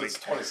 No, it's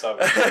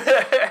 27.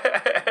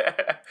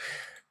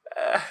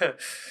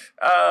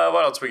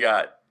 What else we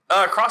got?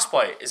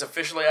 Crossplay is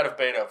officially out of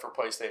beta for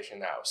PlayStation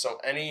now. So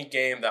any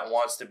game that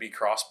wants to be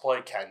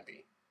crossplay can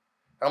be.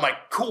 And I'm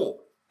like,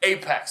 cool.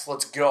 Apex,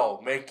 let's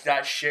go. Make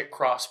that shit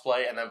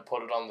crossplay and then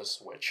put it on the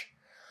Switch.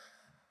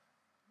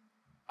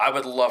 I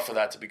would love for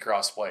that to be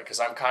crossplay because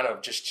I'm kind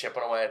of just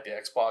chipping away at the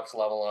Xbox,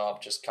 leveling up,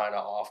 just kind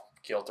of off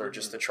kilter,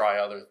 just to try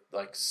other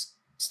like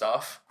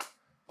stuff.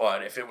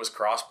 But if it was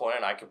crossplay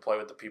and I could play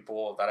with the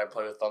people that I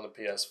play with on the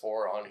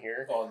PS4 on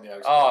here, on the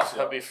Xbox,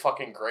 that'd be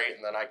fucking great.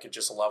 And then I could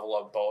just level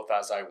up both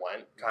as I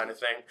went, kind of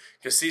thing.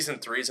 Because Season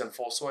 3 is in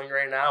full swing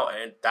right now,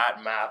 and that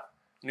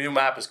new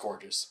map is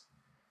gorgeous.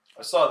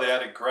 I saw they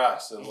added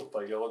grass. It looked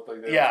like they were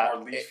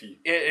more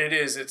leafy. It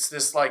is. It's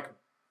this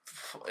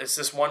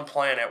one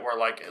planet where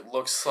like it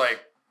looks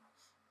like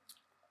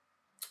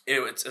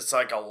it's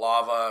like a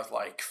lava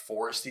like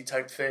foresty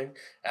type thing,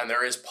 and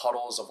there is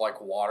puddles of like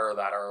water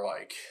that are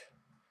like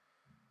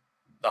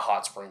the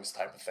hot springs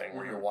type of thing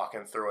where you're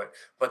walking through it.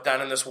 But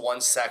then in this one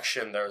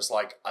section, there's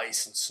like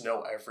ice and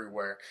snow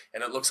everywhere,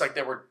 and it looks like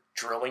they were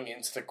drilling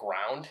into the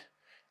ground,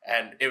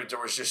 and there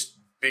was just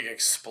big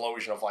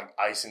explosion of like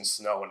ice and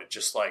snow, and it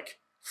just like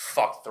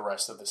fucked the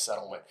rest of the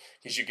settlement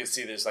because you can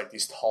see there's like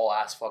these tall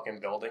ass fucking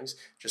buildings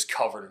just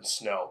covered in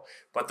snow,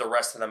 but the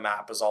rest of the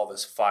map is all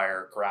this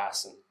fire,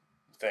 grass, and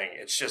thing.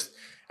 It's just,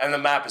 and the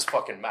map is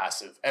fucking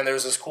massive, and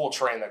there's this cool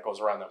train that goes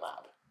around the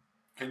map.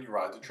 Can you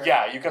ride the train?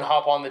 Yeah, you can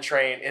hop on the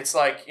train. It's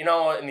like, you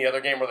know, in the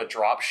other game where the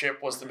drop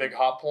ship was the big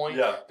hot point?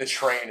 Yeah. The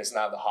train is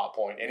now the hot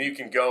point, and you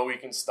can go, you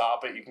can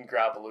stop it, you can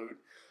grab loot.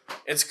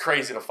 It's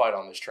crazy to fight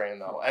on this train,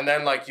 though. And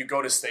then, like, you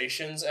go to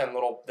stations, and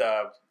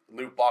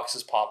loot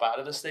boxes pop out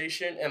of the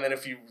station, and then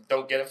if you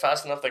don't get it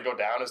fast enough, they go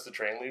down as the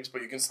train leaves,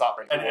 but you can stop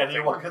right. And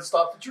anyone can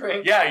stop the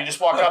train? Yeah, you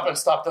just walk up and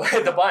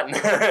hit the button.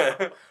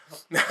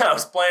 I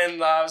was playing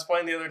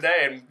the other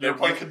day, and you're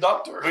playing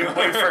conductor. we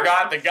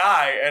forgot the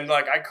guy, and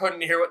like I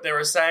couldn't hear what they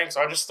were saying,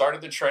 so I just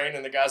started the train,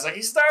 and the guy's like,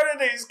 he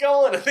started it, he's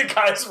going, and the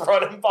guy's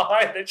running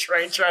behind the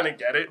train trying to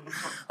get it.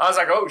 I was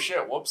like, oh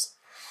shit, whoops.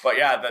 But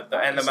yeah,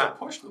 the map.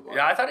 Push the button.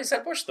 Yeah, I thought he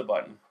said push the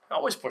button. I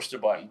always push the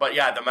button. But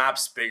yeah, the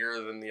map's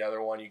bigger than the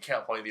other one. You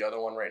can't play the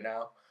other one right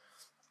now.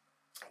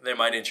 They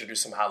might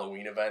introduce some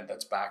Halloween event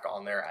that's back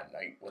on there at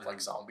night with like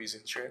zombies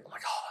and shit. I'm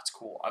like, oh, that's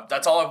cool.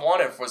 That's all I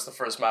wanted was the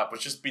first map,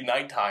 was just be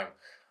nighttime.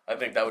 I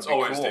think that would be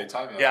cool. It's always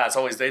daytime. Yeah, it's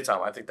always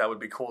daytime. I think that would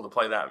be cool to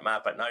play that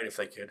map at night if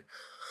they could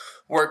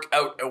work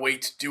out a way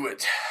to do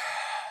it.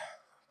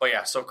 But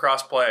yeah, so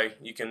crossplay,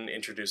 you can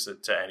introduce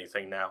it to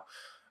anything now.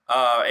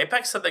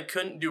 Apex said they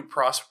couldn't do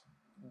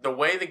the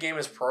way the game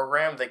is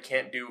programmed, they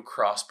can't do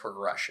cross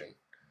progression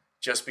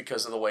just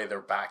because of the way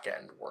their back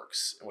end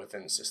works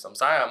within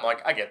systems.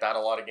 I get that. A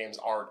lot of games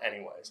aren't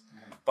anyways.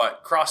 Mm-hmm.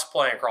 But cross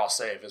play and cross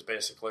save is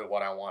basically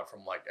what I want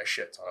from like a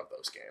shit ton of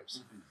those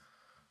games. Mm-hmm.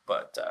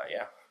 But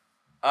yeah.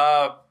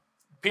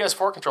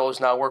 PS4 controllers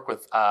now work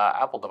with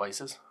Apple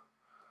devices.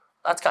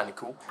 That's kind of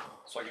cool.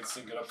 So I can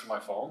sync it up to my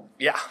phone?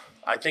 Yeah.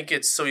 I think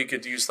it's so you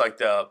could use like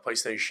the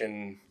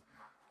PlayStation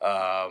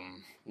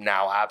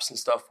Now apps and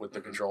stuff with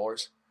the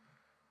controllers.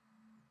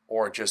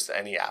 Or just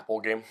any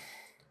Apple game.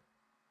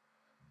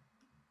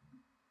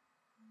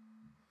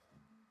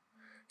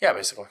 Yeah,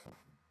 basically.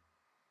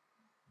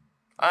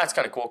 That's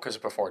kind of cool because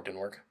before it didn't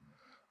work.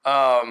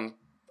 And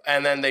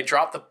then they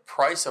dropped the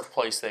price of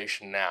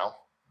PlayStation Now.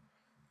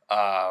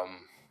 I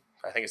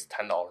think it's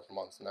 $10 a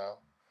month now.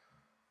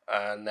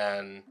 And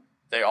then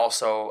they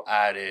also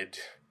added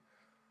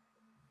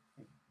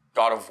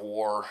God of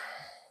War,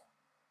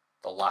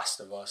 The Last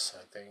of Us,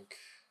 I think.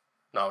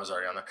 No, it was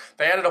already on there.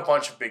 They added a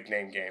bunch of big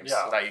name games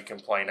that you can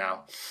play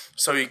now.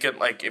 So you can,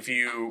 like, if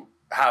you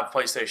have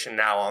PlayStation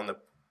Now on the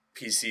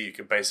PC, you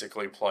can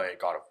basically play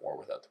God of War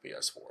without the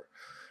PS4.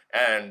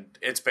 And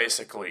it's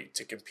basically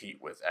to compete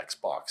with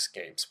Xbox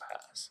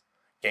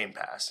Game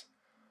Pass,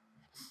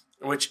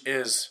 which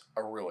is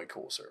a really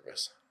cool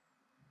service.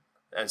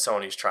 And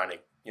Sony's trying to,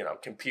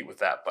 compete with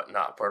that, but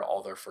not put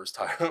all their first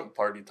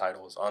party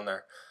titles on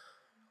there.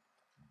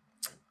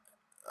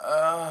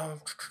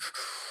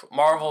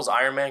 Marvel's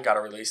Iron Man got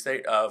a release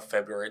date of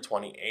February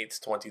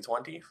 28th,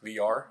 2020,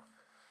 VR.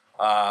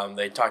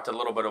 They talked a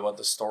little bit about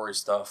the story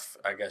stuff.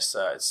 I guess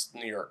it's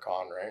New York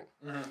Con, right?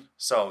 Mm-hmm.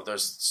 So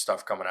there's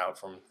stuff coming out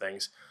from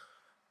things.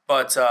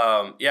 But,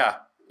 yeah,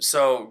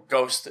 so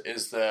Ghost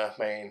is the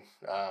main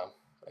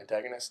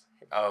antagonist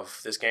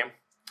of this game.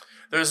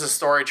 There's a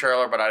story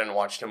trailer, but I didn't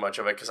watch too much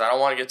of it because I don't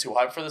want to get too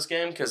hyped for this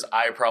game because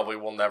I probably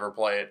will never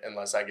play it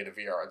unless I get a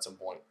VR at some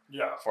point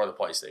for the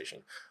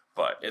PlayStation.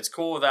 But it's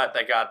cool that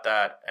they got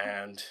that,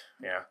 and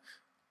yeah,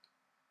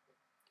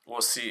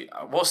 we'll see.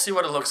 We'll see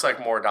what it looks like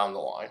more down the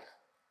line.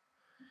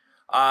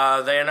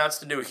 They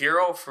announced a new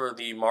hero for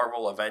the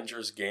Marvel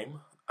Avengers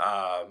game.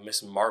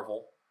 Miss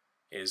Marvel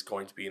is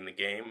going to be in the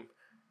game,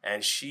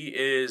 and she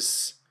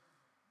is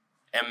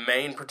a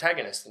main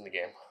protagonist in the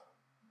game.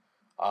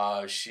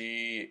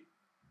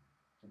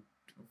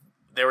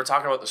 They were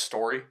talking about the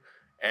story,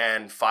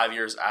 and 5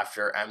 years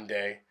after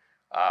M-Day,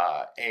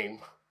 AIM,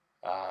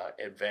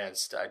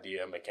 Advanced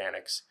Idea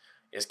Mechanics,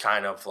 is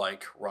kind of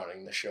like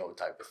running the show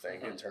type of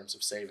thing in terms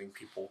of saving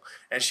people.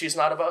 And she's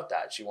not about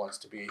that. She wants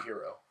to be a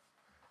hero.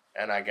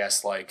 And I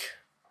guess like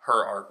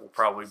her arc will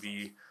probably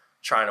be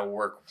trying to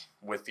work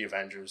with the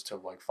Avengers to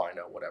like find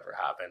out whatever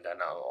happened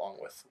and along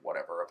with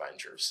whatever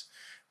Avengers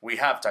we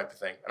have type of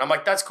thing. And I'm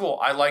like, that's cool.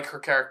 I like her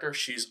character.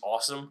 She's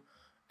awesome.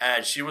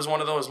 And she was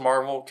one of those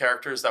Marvel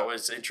characters that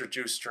was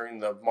introduced during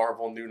the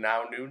Marvel New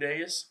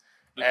days.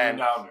 The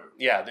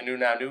New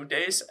Now New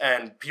days.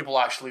 And people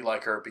actually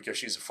like her because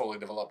she's a fully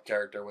developed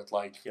character with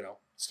like,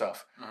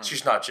 stuff. Mm-hmm.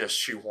 She's not just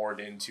shoehorned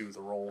into the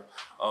role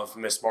of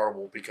Miss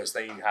Marvel because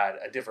they had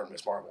a different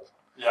Miss Marvel.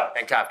 Yeah.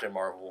 And Captain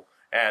Marvel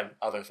and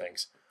other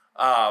things.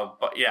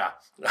 But yeah,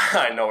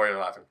 I know why you're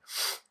laughing.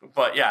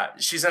 But yeah,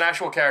 she's an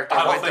actual character.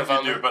 I don't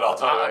think you do, but I'll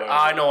tell you.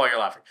 I know why you're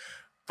laughing.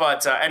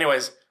 But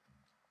anyways,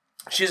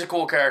 she's a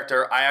cool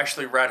character. I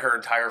actually read her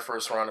entire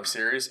first run of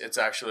series. It's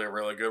actually a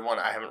really good one.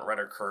 I haven't read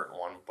her current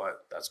one,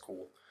 but that's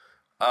cool.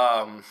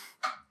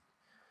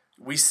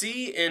 We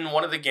see in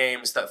one of the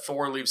games that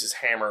Thor leaves his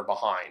hammer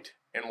behind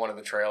in one of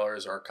the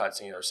trailers or a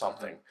cutscene or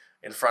something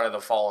in front of the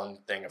fallen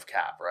thing of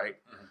Cap, right?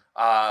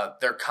 Mm-hmm.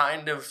 They're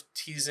kind of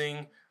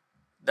teasing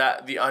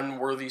that the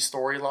unworthy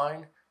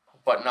storyline,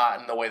 but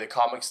not in the way the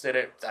comics did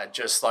it. That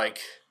just like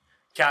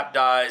Cap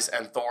dies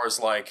and Thor's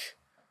like,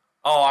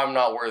 oh, I'm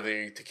not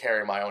worthy to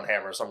carry my own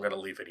hammer, so I'm going to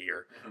leave it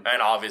here. Mm-hmm.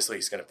 And obviously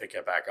he's going to pick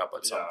it back up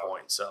at some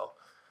point. So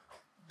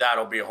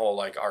that'll be a whole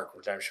like arc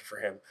redemption for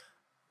him.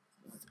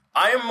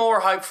 I am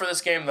more hyped for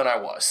this game than I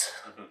was.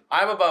 Mm-hmm.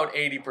 I'm about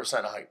 80%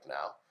 hyped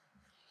now.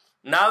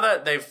 Now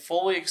that they've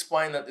fully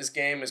explained that this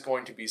game is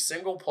going to be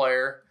single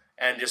player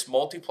and just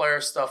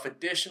multiplayer stuff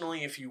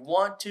additionally if you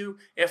want to.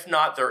 If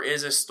not, there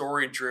is a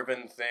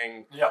story-driven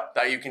thing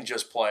that you can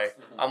just play.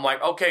 I'm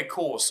like, okay,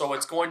 cool. So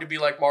it's going to be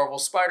like Marvel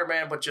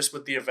Spider-Man, but just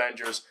with the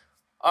Avengers.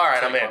 All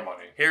right, I'm in.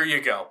 Here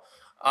you go.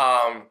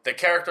 The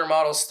character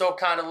models still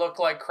kind of look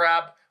like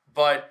crap,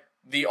 but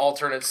the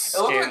alternate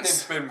skins. It looks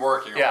like they've been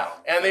working on them.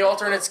 And the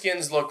alternate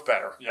skins look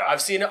better. Yeah.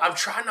 I've seen it. I'm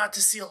trying not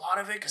to see a lot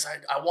of it because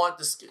I want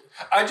the skin.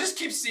 I just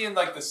keep seeing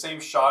like the same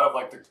shot of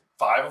like the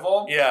 5 of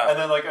them. Yeah. And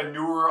then like a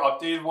newer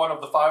updated one of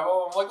the 5 of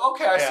them. I'm like,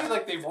 okay, I see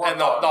like they've worked on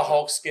it. And the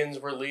Hulk skins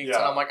were leaked. Yeah.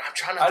 And I'm like, I'm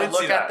trying not to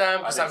look at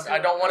them because I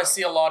don't want to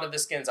see a lot of the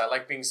skins. I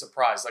like being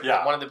surprised.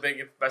 Like one of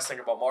the best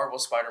thing about Marvel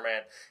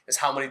Spider-Man is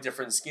how many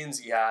different skins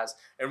he has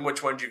and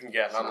which ones you can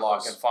get and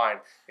unlock and find.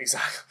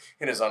 Exactly.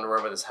 In his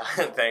underwear with his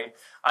hat thing.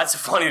 It's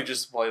funny to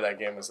just play that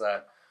game as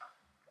that.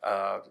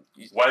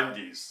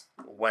 Wendy's.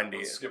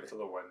 Let's skip to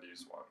the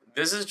Wendy's one.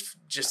 This is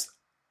just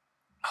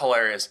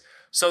hilarious.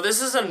 So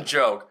this isn't a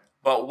joke.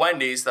 But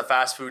Wendy's, the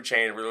fast food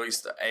chain,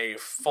 released a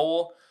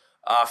full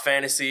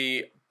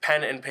fantasy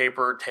pen and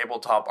paper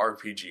tabletop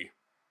RPG.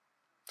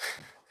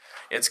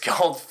 It's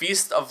called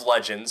Feast of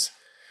Legends.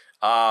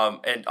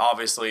 And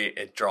obviously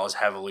it draws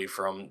heavily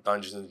from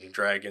Dungeons and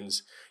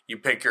Dragons. You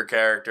pick your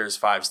characters,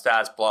 5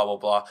 stats, blah, blah,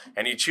 blah.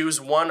 And you choose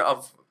one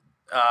of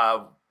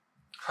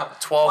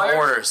 12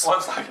 orders.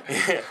 1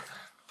 second.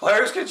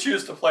 Players can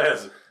choose to play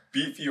as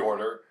Beefy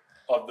Order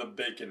of the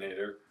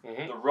Baconator,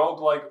 the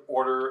Roguelike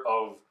Order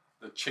of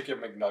the Chicken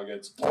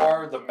McNuggets,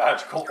 or the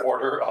Magical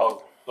Order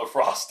of the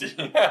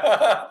Frosty.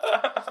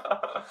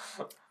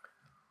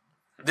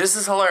 This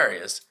is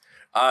hilarious.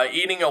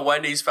 Eating a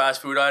Wendy's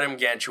fast food item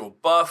grants you a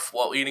buff,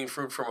 while eating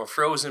fruit from a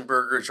frozen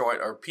burger joint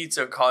or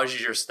pizza causes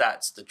your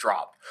stats to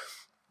drop.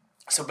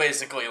 So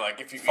basically,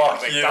 like, if you eat a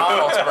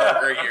McDonald's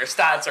burger, your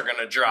stats are going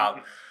to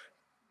drop.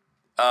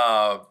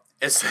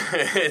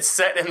 It's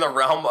set in the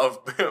realm of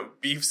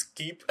Beef's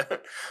Keep.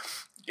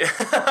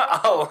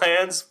 A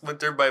land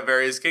splintered by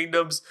various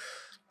kingdoms.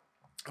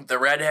 The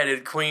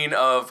red-headed queen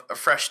of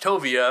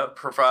Freshtovia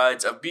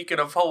provides a beacon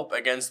of hope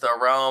against the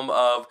realm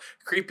of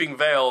Creeping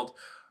Veiled,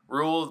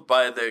 ruled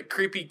by the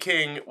creepy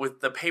king with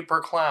the paper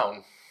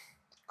crown.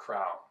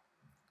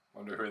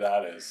 Wonder who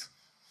that is.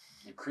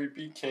 The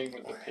creepy king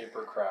with the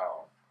paper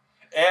crown.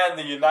 And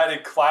the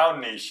United Clown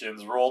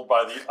Nations, ruled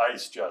by the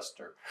Ice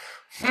Jester.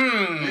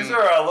 These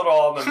are a little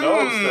on the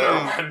nose there,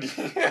 Wendy.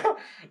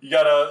 you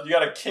got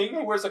a king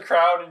who wears a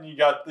crown, and you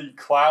got the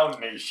Clown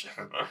Nation.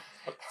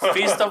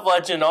 Feast of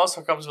Legend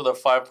also comes with a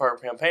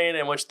 5-part campaign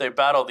in which they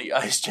battle the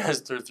Ice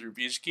Jester through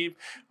Beach Keep,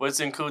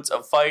 which includes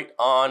a fight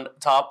on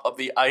top of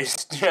the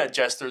Ice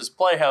Jester's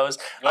playhouse,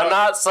 a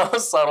not so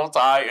subtle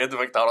tie into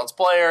McDonald's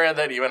play area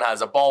that even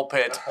has a ball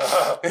pit.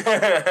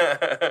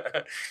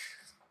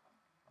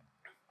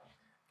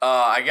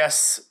 I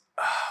guess,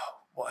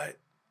 what?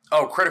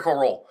 Oh, Critical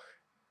Role.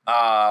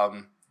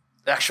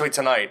 Actually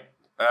tonight,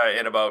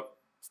 in about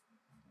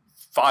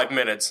 5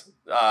 minutes,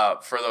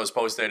 for those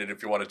post-dated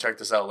if you want to check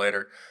this out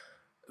later,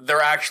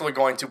 they're actually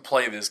going to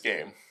play this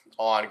game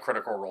on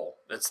Critical Role.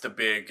 It's the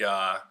big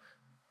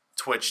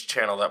Twitch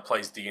channel that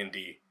plays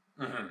D&D.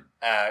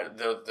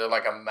 They're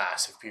like a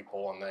massive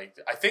people, and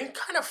I think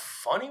Kind of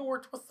Funny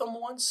worked with them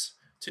once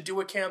to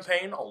do a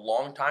campaign a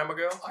long time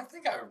ago. I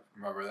think I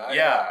remember that.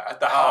 Yeah. At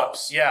the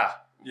house.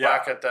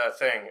 Back at the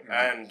thing.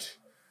 And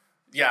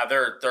yeah,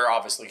 they're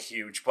obviously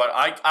huge. But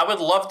I would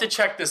love to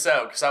check this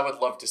out because I would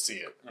love to see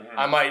it.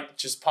 I might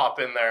just pop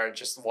in there and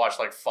just watch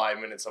like 5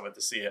 minutes of it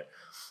to see it.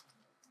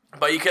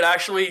 But you could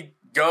actually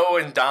go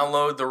and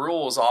download the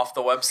rules off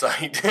the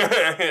website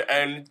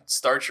and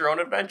start your own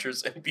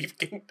adventures in Beef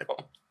Kingdom.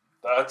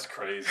 That's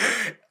crazy.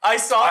 I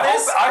saw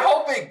this. I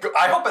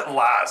hope it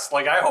lasts.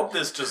 Like, I hope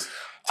this just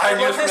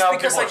 10 years from now,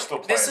 people are still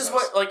playing this. Is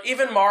what, like,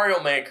 even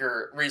Mario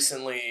Maker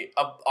recently,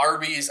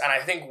 Arby's, and I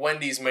think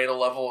Wendy's made a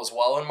level as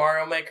well in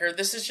Mario Maker.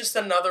 This is just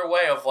another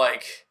way of,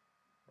 like,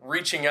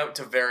 reaching out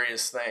to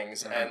various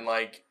things and,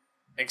 like,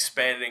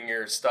 expanding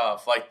your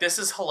stuff. Like, this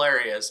is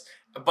hilarious.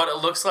 But it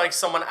looks like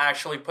someone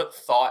actually put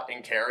thought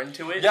and care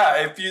into it.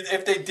 Yeah,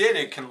 if they did,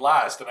 it can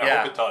last, and I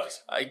hope it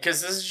does.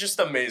 Because this is just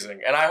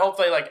amazing, and I hope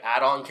they like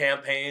add-on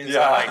campaigns and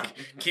like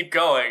keep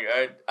going.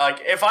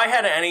 Like if I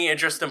had any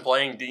interest in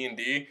playing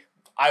D&D,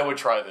 I would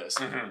try this,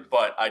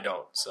 but I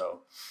don't.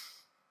 So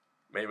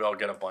maybe I'll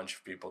get a bunch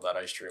of people that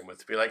I stream with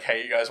to be like,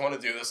 "Hey, you guys want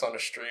to do this on a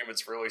stream?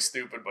 It's really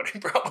stupid, but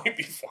it'd probably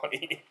be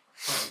funny."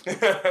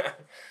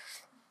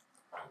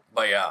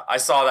 But yeah, I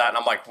saw that and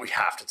I'm like, we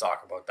have to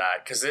talk about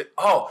that because you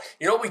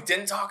know what we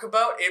didn't talk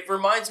about? It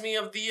reminds me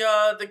of the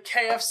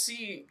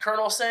KFC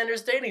Colonel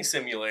Sanders dating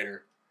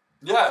simulator.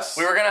 Yes.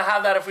 We were going to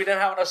have that if we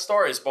didn't have enough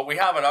stories, but we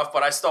have enough,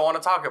 but I still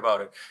want to talk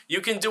about it. You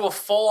can do a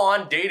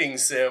full-on dating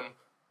sim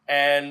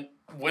and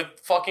with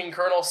fucking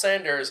Colonel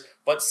Sanders,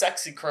 but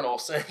sexy Colonel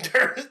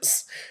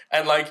Sanders.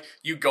 And like,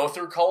 you go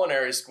through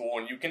culinary school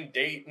and you can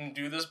date and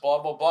do this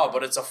blah, blah, blah,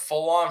 but it's a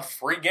full-on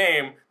free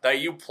game that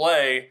you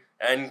play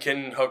and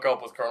can hook up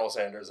with Colonel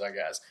Sanders, I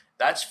guess.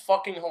 That's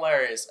fucking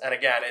hilarious. And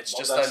again, it's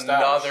just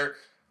another...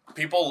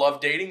 people love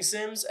dating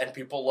sims and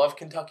people love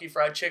Kentucky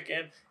Fried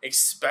Chicken,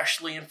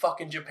 especially in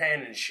fucking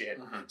Japan and shit.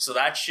 Mm-hmm. So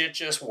that shit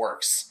just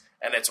works.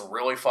 And it's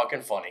really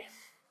fucking funny.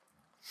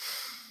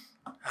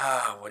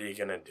 What are you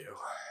gonna do?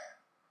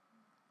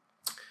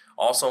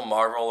 Also,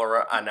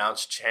 Marvel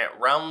announced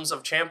Realms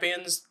of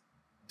Champions.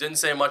 Didn't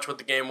say much what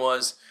the game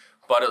was,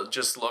 but it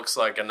just looks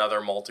like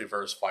another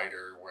multiverse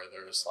fighter where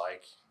there's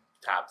like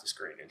tap the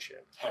screen and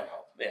shit.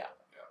 Yeah.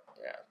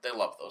 They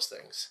love those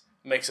things.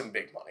 Makes them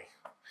big money,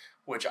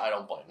 which I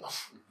don't blame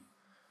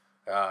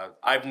them.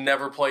 I've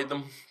never played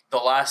them. The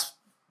last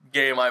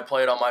game I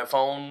played on my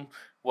phone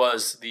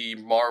was the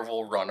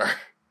Marvel Runner,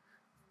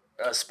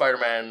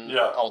 Spider-Man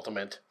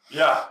Ultimate.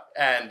 Yeah.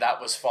 And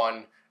that was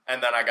fun.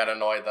 And then I got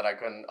annoyed that I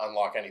couldn't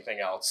unlock anything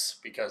else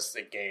because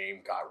the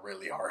game got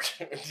really hard.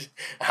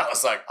 I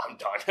was like, I'm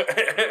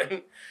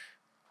done.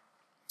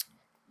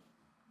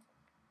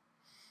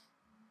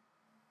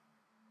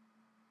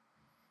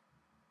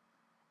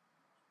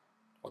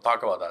 We'll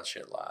talk about that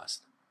shit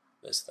last.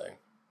 This thing.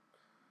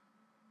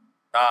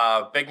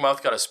 Big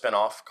Mouth got a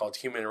spin-off called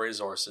Human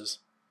Resources.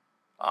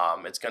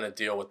 It's going to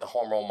deal with the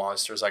hormone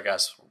monsters, I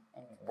guess,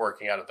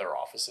 working out of their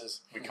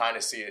offices. We kind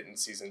of see it in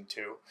season 2.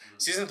 Mm-hmm.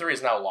 Season 3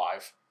 is now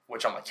live,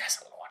 which I'm like, yes,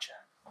 I'm going to watch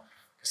that.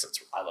 Because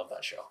I love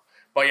that show.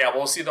 But yeah,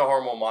 we'll see the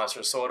hormone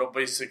monsters, so it'll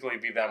basically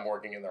be them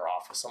working in their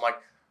office. I'm like,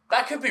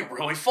 that could be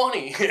really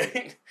funny.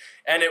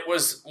 And it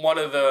was one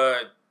of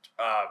the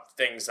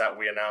things that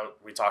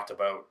we talked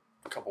about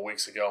a couple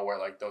weeks ago where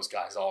like those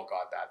guys all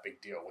got that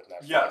big deal with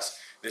Netflix. Yes.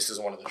 This is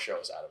one of the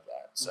shows out of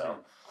that. So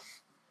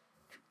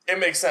it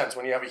makes sense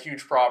when you have a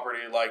huge property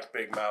like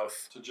Big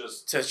Mouth to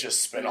just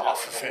spin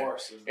off of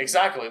it.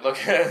 Exactly.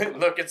 Look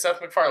at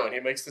Seth MacFarlane. He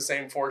makes the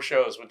same 4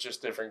 shows with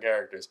just different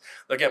characters.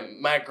 Look at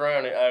Matt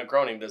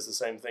Groening does the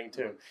same thing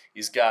too.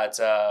 He's got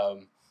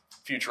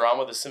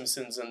Futurama, The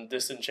Simpsons, and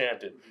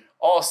Disenchanted.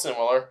 All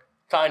similar,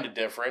 kind of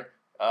different,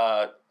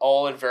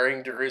 all at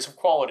varying degrees of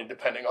quality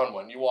depending on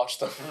when you watch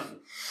them.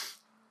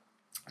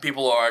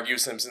 People will argue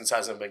Simpsons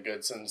hasn't been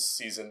good since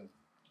season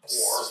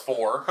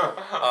 4.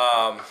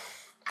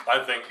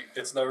 I think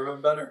it's never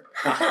been better.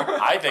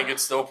 I think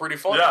it's still pretty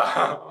funny.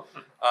 Yeah.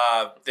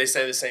 They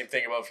say the same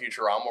thing about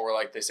Futurama, where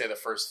like they say the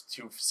first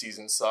 2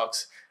 seasons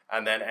sucks,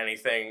 and then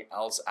anything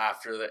else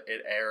after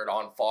it aired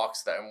on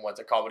Fox that went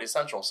to Comedy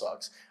Central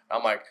sucks.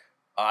 I'm like,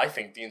 I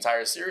think the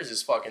entire series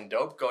is fucking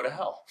dope. Go to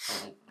hell.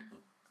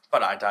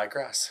 But I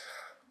digress.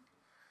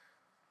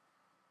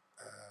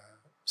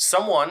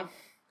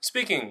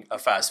 Speaking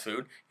of fast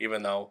food,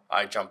 even though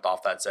I jumped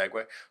off that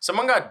segue,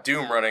 someone got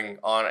Doom running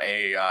on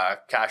a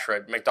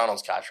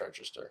McDonald's cash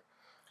register.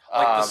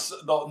 Like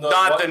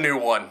the new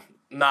one.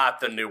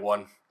 Not the new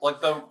one. Like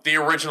the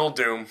original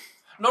Doom.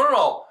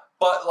 No.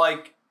 But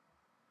like,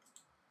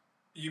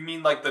 you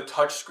mean like the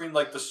touch screen,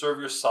 like the serve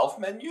yourself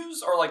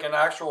menus, or like an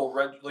actual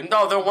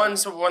No, the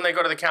ones when they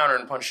go to the counter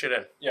and punch shit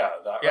in. Yeah,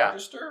 that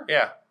register.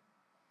 Yeah.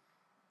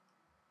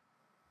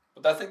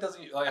 But that thing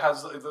doesn't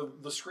has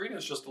the screen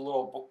is just a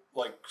little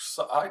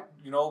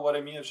you know what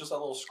I mean? It's just that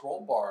little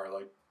scroll bar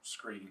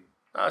screen.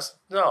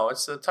 No,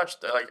 it's the touch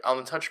on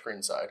the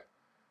touchscreen side.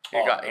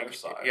 On their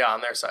side. Yeah,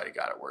 on their side he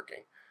got it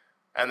working,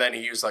 and then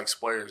he used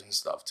splitters and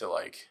stuff to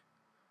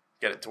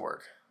get it to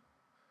work.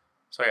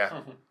 So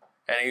yeah,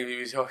 and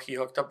he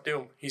hooked up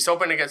Doom. He's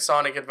hoping to get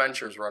Sonic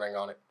Adventures running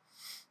on it.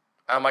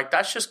 And I'm like,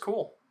 that's just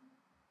cool.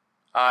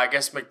 I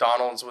guess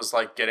McDonald's was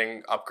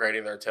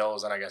upgrading their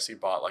tills, and I guess he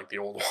bought the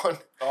old one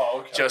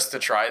just to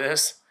try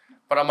this.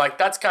 But I'm like,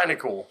 that's kind of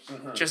cool.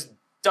 Mm-hmm. Just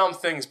dumb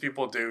things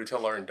people do to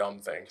learn dumb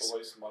things. To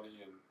waste money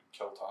and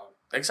kill time.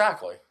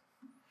 Exactly.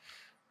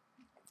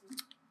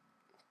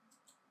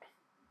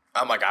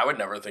 I'm like, I would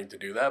never think to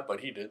do that, but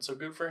he did, so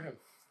good for him.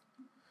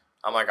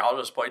 I'm like, I'll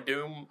just play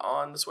Doom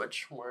on the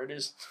Switch where it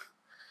is.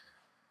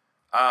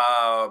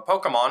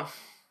 Pokemon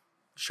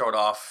showed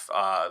off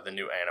the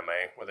new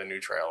anime with a new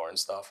trailer and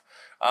stuff.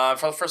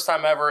 For the first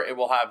time ever, it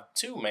will have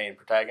 2 main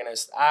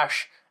protagonists,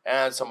 Ash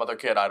and some other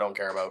kid I don't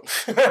care about.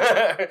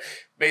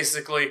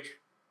 Basically,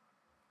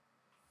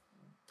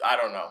 I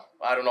don't know.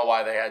 I don't know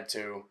why they had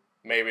to.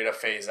 Maybe to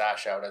phase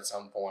Ash out at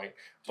some point.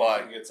 Do you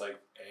think it's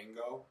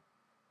Ango?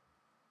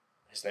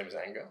 His name is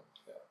Ango?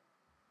 Yeah.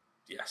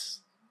 Yes.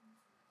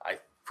 I'm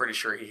pretty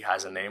sure he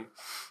has a name.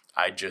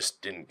 I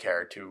just didn't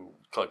care to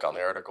click on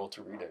the article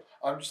to read it.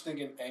 I'm just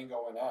thinking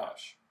Ango and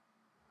Ash.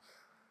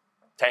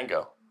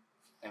 Tango.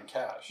 And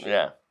Cash.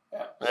 Yeah.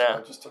 Yeah. So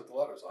I just took the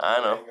letters off. I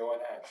know. Ango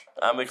and Ash.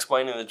 I'm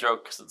explaining the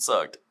joke because it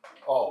sucked.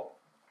 Oh.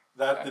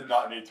 That did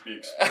not need to be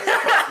explained. They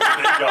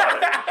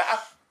got it.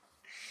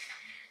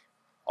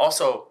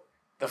 Also,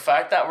 the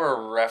fact that we're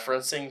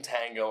referencing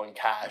Tango and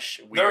Cash,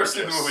 never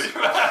seen the movie.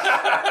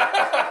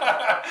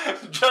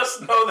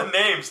 Just know the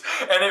names,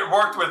 and it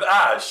worked with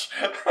Ash.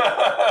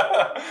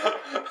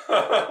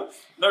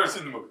 Never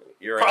seen the movie.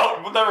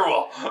 Never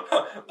will.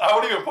 I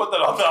won't even put that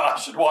on the I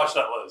should watch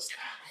that list.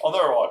 I'll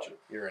never watch it.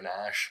 You're an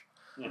Ash.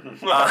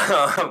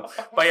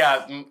 But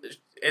yeah,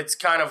 it's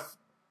kind of,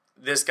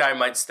 this guy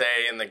might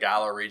stay in the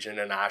Galar region,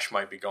 and Ash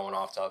might be going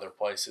off to other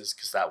places,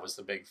 because that was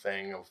the big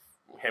thing of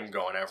him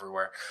going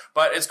everywhere.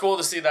 But it's cool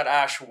to see that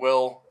Ash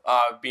will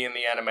be in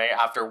the anime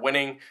after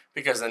winning,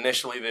 because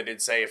initially they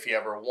did say if he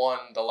ever won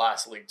the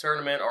last league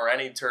tournament or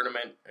any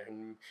tournament,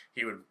 and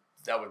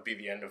that would be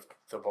the end of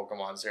the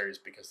Pokemon series,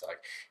 because like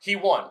he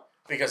won.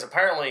 Because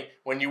apparently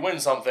when you win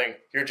something,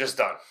 you're just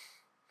done.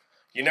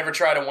 You never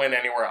try to win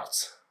anywhere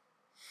else.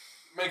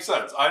 Makes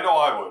sense. I know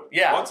I would.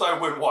 Yeah. Once I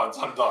win once,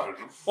 I'm done.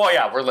 Well,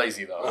 yeah, we're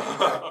lazy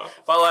though.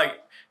 But like,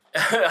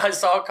 I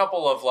saw a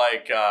couple of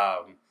like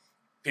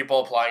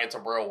people applying it to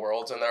real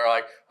worlds, and they're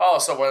like, "Oh,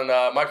 so when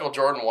Michael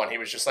Jordan won, he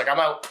was just like, I'm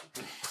out."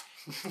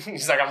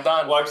 He's like, I'm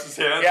done. Wipes his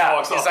hands. Yeah,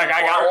 walks he's off like, the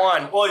I court. got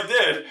one. Well, he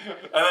did,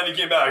 and then he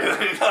came back, and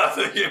then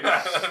he came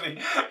back, and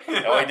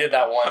then No, he did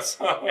that once,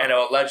 and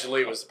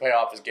allegedly it was to pay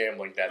off his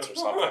gambling debts or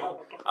something.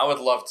 I would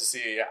love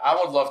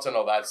to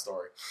know that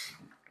story.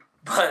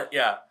 But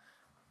yeah,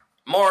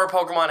 more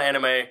Pokemon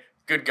anime.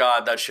 Good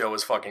God, that show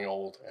is fucking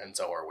old, and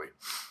so are we.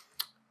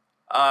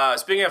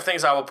 Speaking of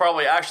things I will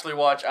probably actually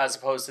watch as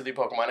opposed to the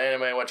Pokemon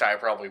anime, which I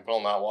probably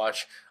will not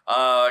watch,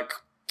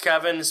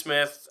 Kevin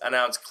Smith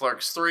announced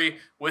Clerks 3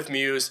 with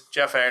Muse,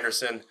 Jeff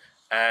Anderson,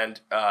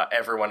 and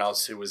everyone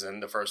else who was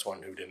in the first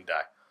one who didn't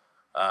die.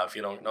 If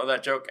you don't know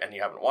that joke and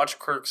you haven't watched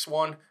Clerks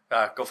 1,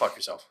 go fuck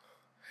yourself.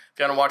 If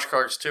you haven't watched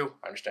Clerks 2,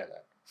 I understand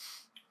that.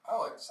 I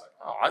like the second.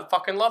 Oh, I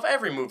fucking love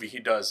every movie he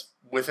does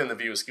within the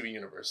View Askew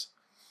universe.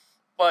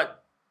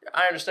 But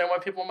I understand why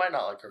people might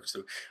not like Clerks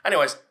 2.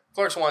 Anyways,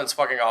 Clerks 1 is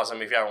fucking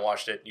awesome. If you haven't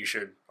watched it, you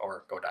should,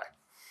 or go die.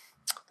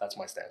 That's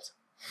my stance.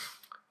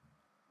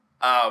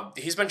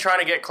 He's been trying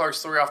to get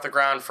Clerks 3 off the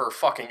ground for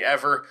fucking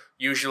ever.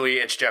 Usually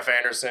it's Jeff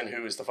Anderson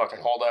who is the fucking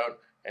holdout.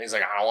 And he's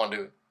like, I don't want to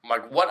do it. I'm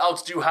like, what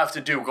else do you have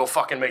to do? Go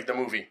fucking make the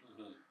movie.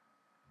 Mm-hmm.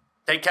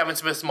 Take Kevin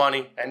Smith's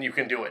money and you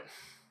can do it.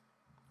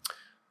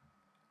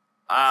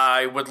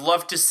 I would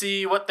love to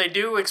see what they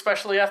do,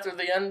 especially after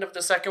the end of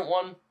the second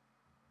one.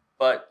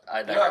 But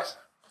I digress.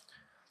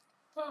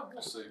 Yeah. Oh,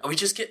 we'll see. We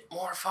just get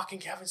more fucking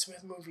Kevin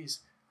Smith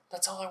movies.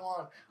 That's all I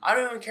want. I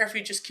don't even care if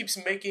he just keeps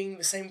making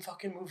the same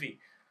fucking movie.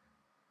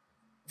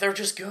 They're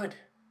just good.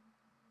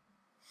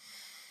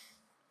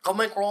 Go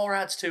make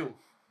Rats too.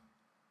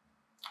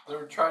 They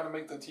were trying to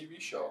make the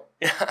TV show.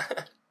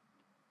 Yeah.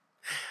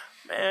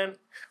 Man,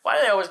 why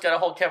do they always gotta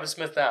hold Kevin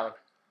Smith down?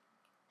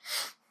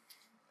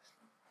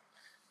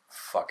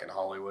 Fucking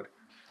Hollywood.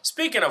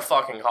 Speaking of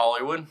fucking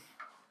Hollywood,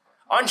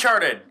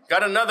 Uncharted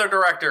got another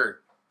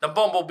director. The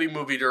Bumblebee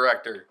movie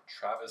director.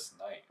 Travis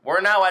Knight.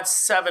 We're now at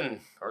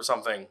 7 or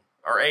something.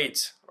 Or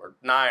 8 or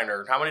 9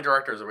 or how many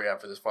directors do we have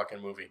for this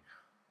fucking movie?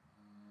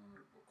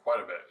 Quite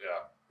a bit,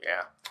 yeah.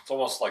 Yeah. It's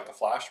almost like the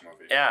Flash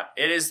movie. Yeah,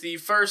 it is the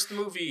first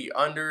movie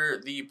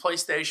under the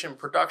PlayStation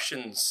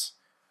Productions.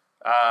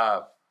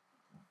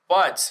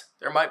 But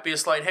there might be a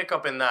slight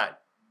hiccup in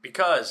that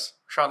because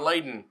Sean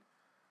Layden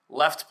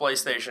left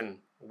PlayStation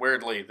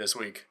weirdly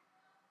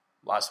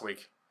last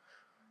week.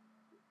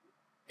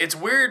 It's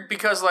weird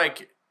because,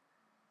 like,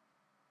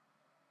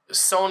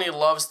 Sony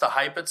loves to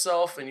hype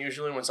itself, and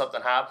usually when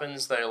something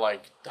happens, they,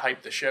 like,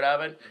 hype the shit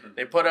out of it. Mm-hmm.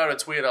 They put out a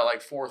tweet at,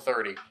 like,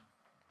 4:30.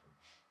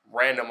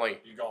 Randomly.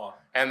 You go on.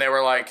 And they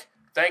were like,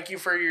 thank you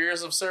for your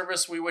years of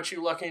service. We wish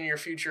you luck in your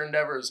future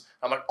endeavors.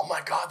 I'm like, oh my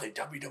God, they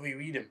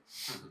WWE'd him.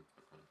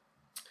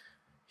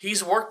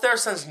 He's worked there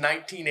since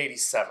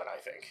 1987, I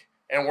think,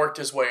 and worked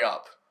his way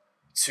up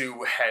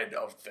to head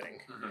of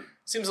thing. Mm-hmm.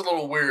 Seems a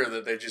little weird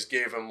that they just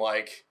gave him,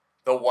 like,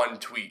 the one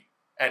tweet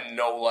and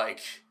no, like...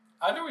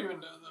 I don't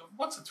even know.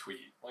 What's a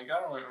tweet? Like, I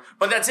don't even...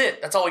 But that's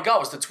it. That's all we got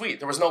was the tweet.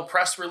 There was no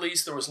press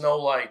release. There was no,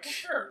 like...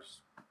 Who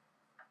cares?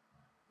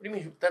 What do you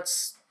mean?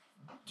 That's...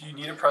 Do you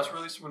need a press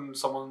release when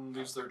someone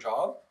leaves their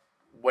job?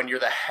 When you're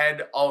the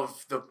head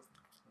of the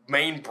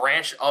main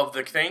branch of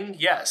the thing,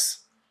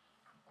 yes.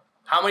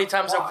 How many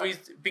times have we...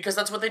 Because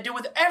that's what they do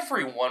with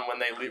everyone when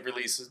they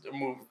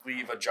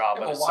leave a job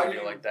at a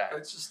studio like that.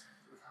 That's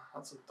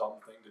a dumb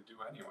thing to do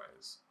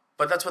anyways.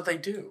 But that's what they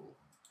do.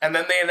 And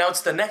then they announce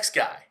the next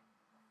guy.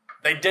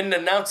 They didn't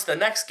announce the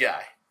next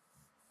guy.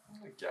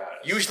 I guess.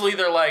 Usually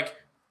they're like,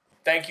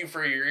 thank you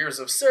for your years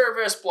of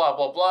service, blah,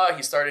 blah, blah.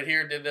 He started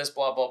here, did this,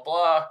 blah, blah,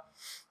 blah.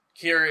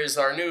 Here is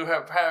our new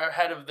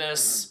head of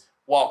this.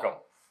 Mm-hmm. Welcome.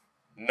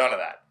 None of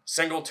that.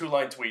 Single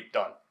 2-line tweet,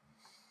 done.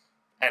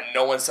 And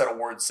no one said a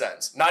word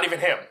since. Not even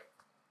him.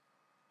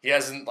 He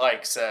hasn't,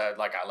 like, said,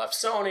 like, I left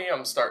Sony,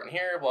 I'm starting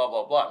here, blah,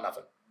 blah, blah.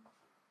 Nothing.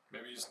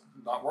 Maybe he's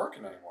not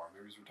working anymore.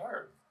 Maybe he's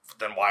retired.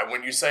 Then why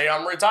wouldn't you say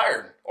I'm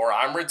retired? Or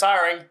I'm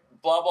retiring,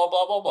 blah, blah,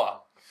 blah, blah, blah.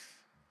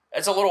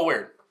 It's a little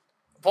weird.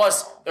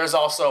 Plus, there's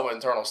also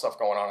internal stuff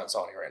going on at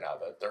Sony right now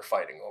that they're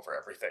fighting over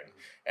everything.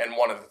 And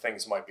one of the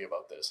things might be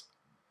about this.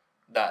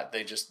 That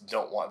they just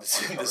don't want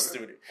this in the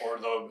studio. Or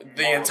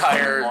the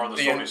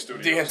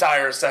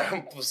entire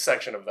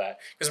section of that.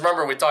 Because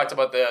remember, we talked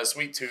about the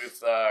Sweet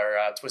Tooth or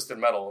Twisted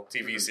Metal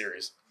TV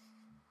series.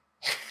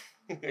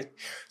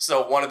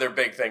 So one of their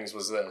big things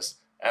was this.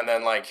 And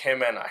then, like,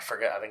 him and, I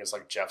forget, I think it's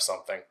like Jeff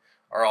something,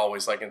 are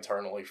always, like,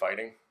 internally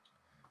fighting.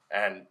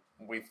 And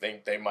we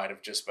think they might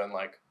have just been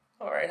like,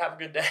 all right, have a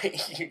good day.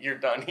 You're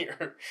done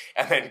here.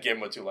 And then give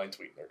him a 2-line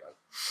tweet and they're done.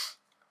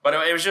 But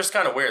it was just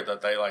kind of weird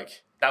that they,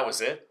 like, that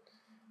was it.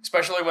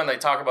 Especially when they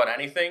talk about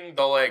anything,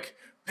 they'll, like,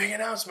 big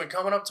announcement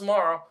coming up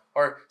tomorrow,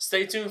 or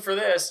stay tuned for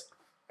this.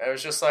 And it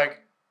was just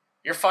like,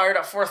 you're fired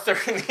at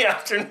 4:30 in the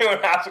afternoon.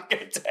 Have a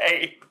good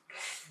day.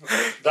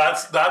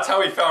 That's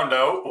how he found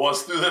out,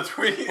 was through the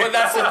tweet. But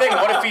that's the thing.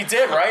 What if he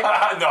did, right?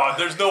 No,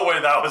 there's no way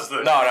that was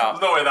the... No.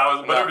 There's no way that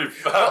was... But it'd be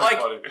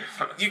funny.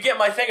 You get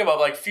my thing about,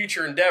 like,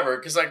 future endeavor,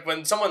 because, like,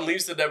 when someone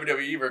leaves the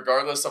WWE,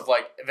 regardless of,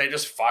 like, if they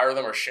just fire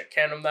them or shit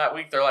can them that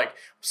week, they're like,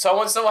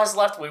 so-and-so has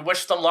left, we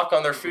wish them luck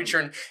on their future.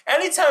 And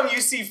anytime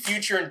you see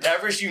future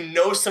endeavors, you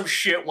know some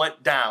shit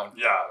went down.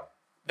 Yeah.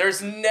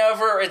 It's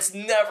never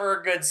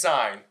a good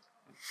sign.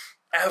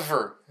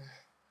 Ever.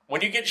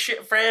 When you get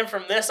shit fan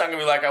from this, I'm going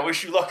to be like, I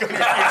wish you luck on your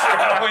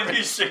future. When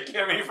you shit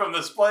get me from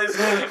this place,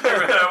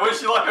 I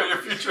wish you luck on your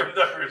future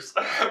endeavors.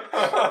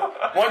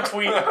 One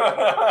tweet.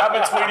 I've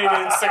been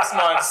tweeting in 6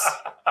 months.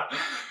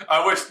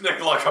 I wish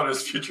Nick luck on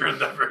his future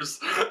endeavors.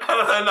 And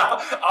then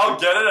I'll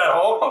get it at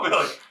home. I'll be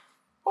like,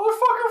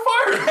 motherfucker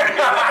fired me.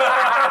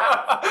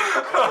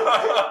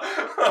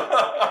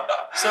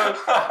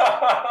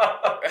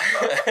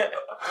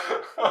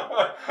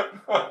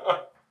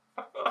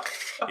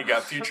 You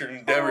got future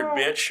endeavored,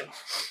 bitch.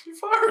 You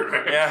fired me.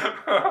 Yeah.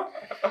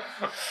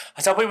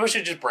 I tell people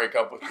should just break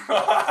up with people.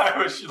 I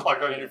wish you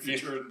luck on your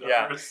future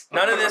endeavors. Yeah.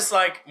 None of this,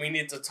 like, we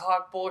need to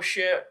talk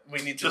bullshit. We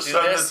need to just do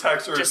send this. a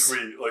text or a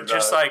tweet like that.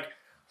 Just like,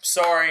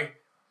 sorry,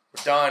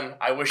 we're done.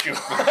 I wish you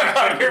luck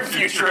on your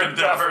future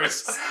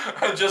endeavors.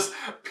 And just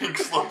pink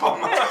slip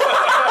them.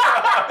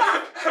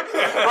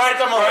 Write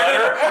them a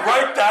letter.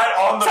 Write that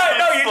on the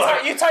pink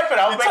slip. You type it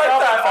out. You type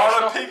that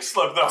on a pink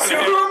slip, though. To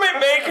whom it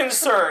may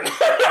concern.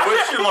 I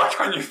wish you luck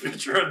on your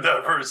future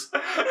endeavors.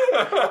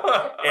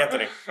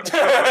 Anthony.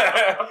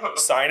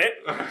 Sign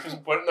it.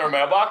 Just put it in their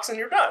mailbox and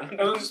you're done.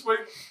 And just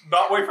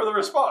not wait for the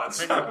response.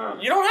 You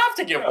don't have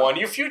to give one.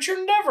 You future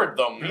endeavored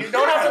them. You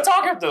don't have to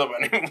talk to them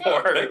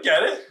anymore. They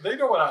get it. They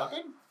know what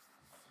happened.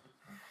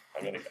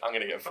 I'm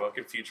gonna get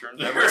fucking future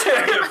endeavored.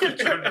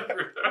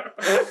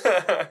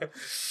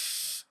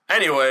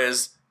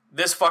 Anyways,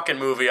 this fucking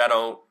movie,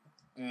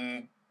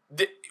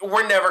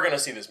 we're never gonna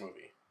see this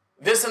movie.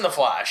 This and The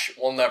Flash,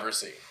 we'll never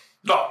see.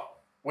 No.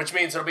 Which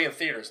means it'll be in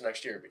theaters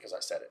next year because I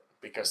said it.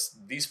 Because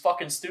these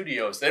fucking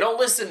studios, they don't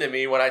listen to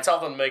me when I tell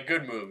them to make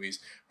good movies.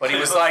 But he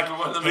was like,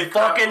 he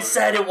fucking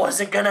said it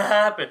wasn't gonna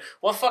happen.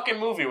 What fucking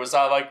movie was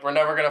I like, we're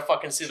never gonna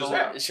fucking see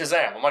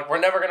Shazam. I'm like, we're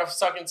never gonna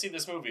fucking see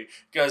this movie.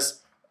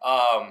 Because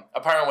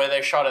apparently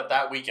they shot it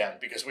that weekend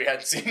because we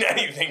hadn't seen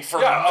anything for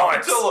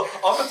months.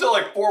 Up until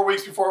like 4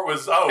 weeks before it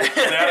was out,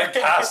 they hadn't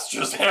cast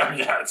Shazam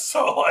yet.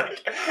 So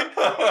like,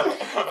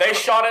 they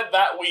shot it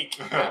that week.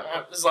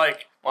 It's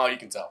like, well, you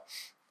can tell.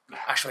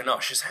 Actually, no,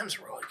 Shazam's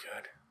really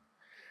good.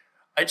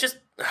 You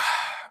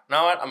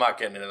know what? I'm not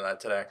getting into that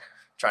today.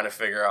 Trying to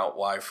figure out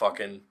why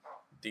fucking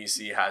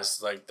DC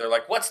has like, they're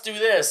like, let's do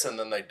this, and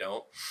then they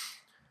don't.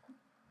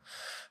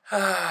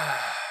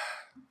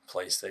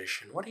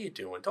 PlayStation, what are you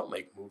doing? Don't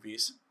make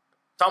movies.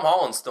 Tom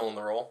Holland's still in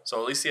the role, so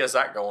at least he has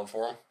that going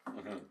for him.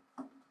 Mm-hmm.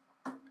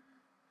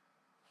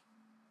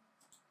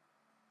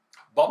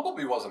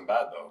 Bumblebee wasn't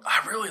bad though.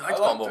 I really liked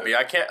Bumblebee.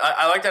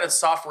 I like that it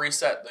soft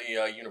reset the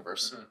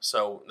universe,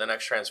 so the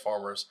next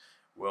Transformers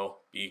will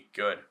be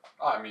good.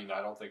 I mean,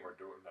 I don't think we're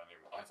doing that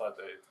anymore. I thought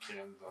they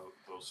canned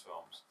those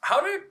films.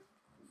 How did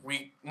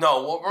we...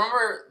 No, well,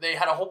 remember they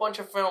had a whole bunch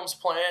of films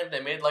planned. They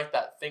made like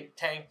that think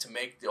tank to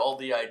make all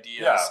the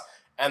ideas. Yeah.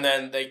 And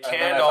then they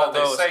canned all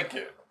those. They sank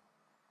it.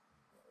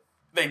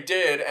 They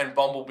did, and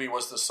Bumblebee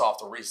was the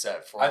soft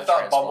reset for. I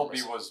thought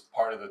Bumblebee was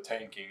part of the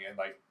tanking, and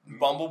like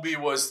Bumblebee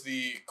was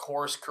the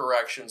course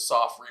correction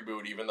soft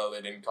reboot, even though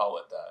they didn't call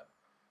it that.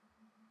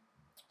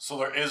 So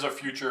there is a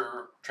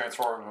future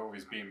Transformers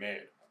movies being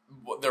made.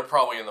 They're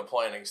probably in the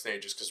planning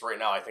stages because right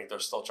now I think they're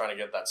still trying to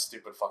get that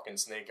stupid fucking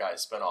Snake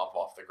Eyes spinoff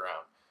off the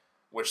ground,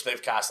 which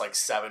they've cast like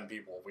 7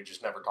 people. We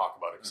just never talk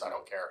about it because I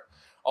don't care.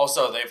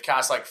 Also, they've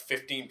cast like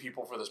 15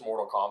 people for this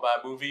Mortal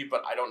Kombat movie,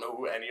 but I don't know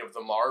who any of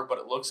them are, but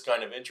it looks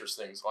kind of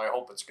interesting, so I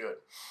hope it's good.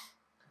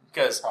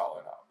 Because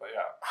probably not, but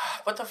yeah.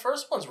 But the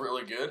first one's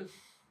really good.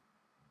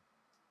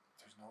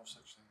 There's no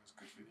such thing as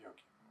good video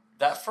game movies.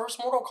 That first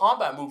Mortal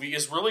Kombat movie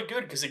is really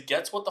good because it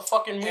gets what the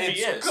fucking movie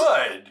is. It's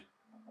good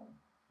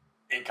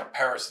in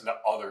comparison to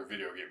other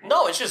video game movies.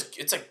 No,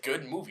 it's a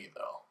good movie,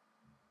 though.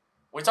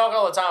 We talk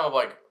all the time of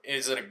like,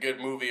 is it a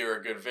good movie or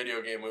a good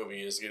video game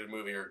movie? Is it a good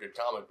movie or a good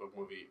comic book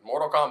movie?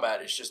 Mortal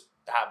Kombat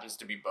happens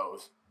to be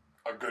both.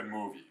 A good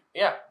movie.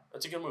 Yeah,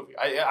 it's a good movie.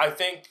 I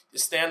think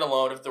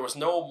standalone, if there was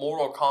no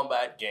Mortal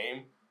Kombat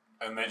game,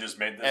 and they just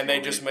made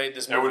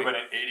this movie, it would have been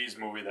an 80s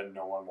movie that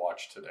no one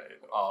watched today.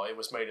 Though. Oh, it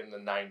was made in the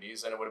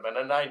 90s, and it would have been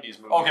a 90s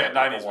movie. Okay,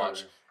 90s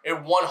movie.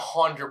 It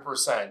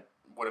 100%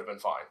 would have been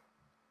fine.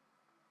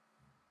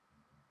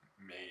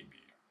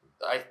 Maybe.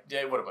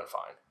 It would have been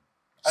fine.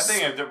 I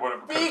think it would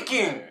have.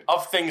 Speaking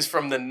of things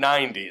from the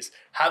 90s,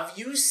 have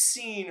you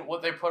seen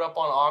what they put up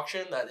on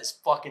auction that is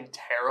fucking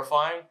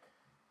terrifying?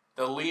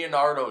 The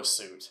Leonardo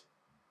suit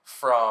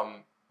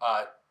from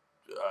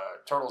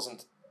Turtles in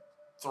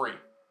 3.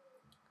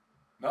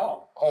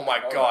 No. Oh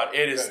my god,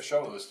 it you is. gotta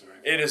show this to me.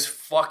 It is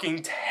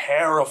fucking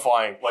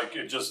terrifying. Like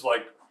it just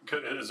like,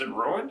 is it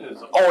ruined?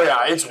 Is it Oh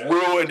yeah, it's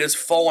ruined. It's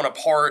falling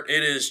apart.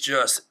 It is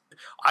just.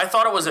 I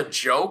thought it was a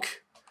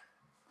joke,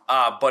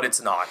 but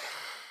it's not.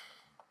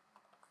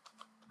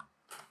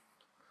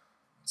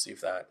 Let's see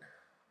if that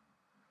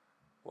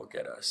will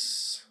get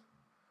us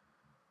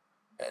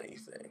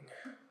anything.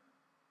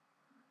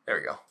 There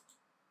we go.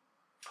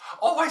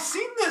 Oh, I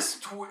seen this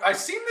picture.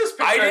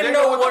 I didn't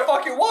know what the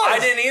fuck it was. I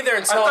didn't either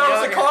until I thought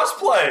it was a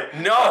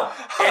cosplay. No,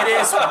 it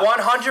is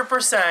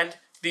 100%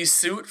 the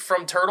suit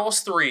from Turtles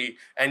 3,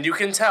 and you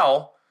can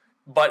tell,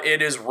 but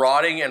it is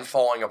rotting and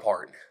falling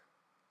apart.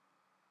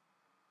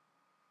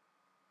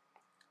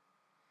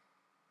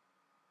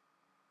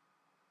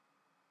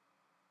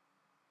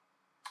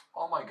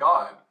 Oh my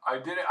god.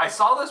 I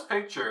saw this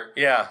picture.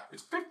 Yeah.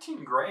 It's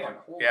 $15,000.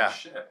 Holy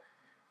shit.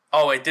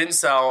 Oh, it didn't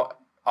sell,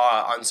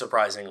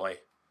 unsurprisingly.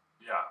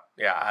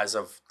 Yeah.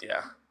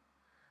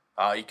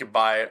 You could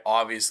buy it.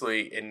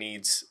 Obviously, it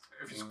needs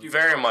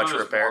very much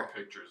repair. More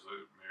pictures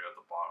maybe at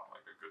the bottom,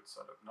 like a good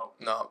setup.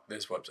 No,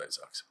 this website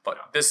sucks.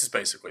 But this is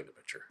basically the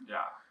picture. Yeah.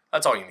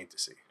 That's all you need to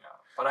see. Yeah.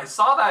 But I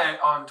saw that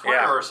on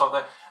Twitter or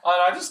something, and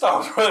I just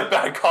thought it was really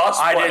bad cosplay.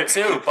 I did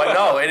too, but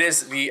no, it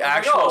is the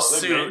actual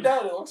suit.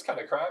 It looks kind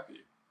of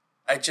crappy.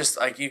 I just,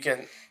 like, you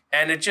can...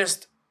 And it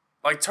just...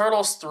 Like,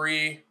 Turtles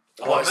 3...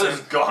 His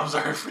gums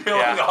are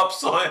feeling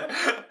obsolete.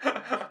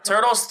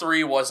 Turtles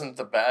 3 wasn't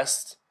the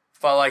best,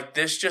 but, like,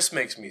 this just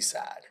makes me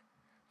sad.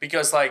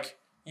 Because, like,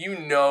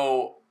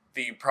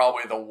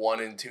 probably the 1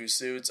 and 2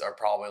 suits are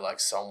probably, like,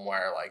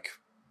 somewhere, like,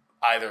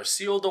 either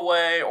sealed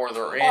away or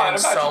they're in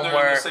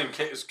somewhere. They're in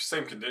the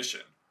same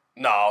condition.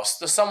 No,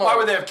 why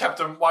would they have kept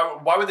them?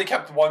 Why would they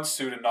kept one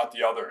suit and not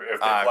the other if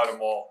they let them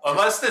all?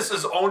 Unless this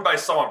is owned by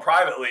someone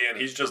privately and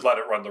he's just let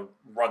it run the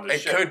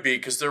ship. It could be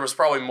because there was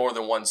probably more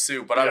than one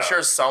suit, but I'm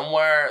sure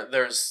somewhere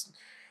there's.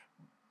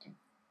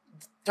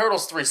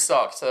 Turtles 3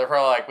 sucked, so they're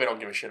probably like, we don't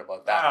give a shit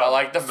about that. But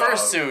like the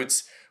first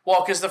suits,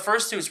 because the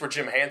first suits were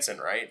Jim Henson,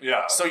 right?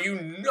 Yeah. So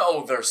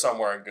they're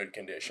somewhere in good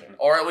condition,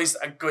 or at least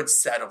a good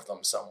set of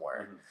them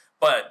somewhere. Mm-hmm.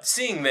 But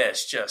seeing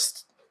this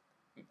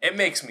it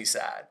makes me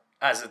sad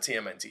as a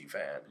TMNT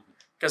fan.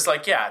 Because,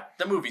 like,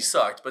 the movie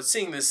sucked, but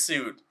seeing this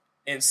suit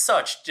in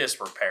such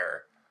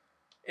disrepair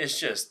is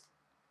just,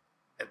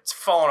 it's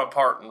falling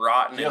apart and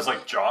rotten. He has,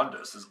 like,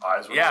 jaundice. His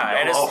eyes are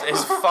and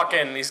his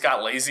fucking, he's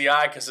got lazy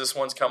eye because this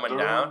one's coming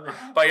down.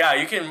 But,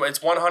 it's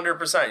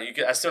 100%.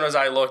 As soon as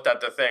I looked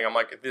at the thing, I'm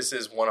like, this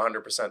is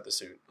 100% the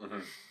suit. Mm-hmm.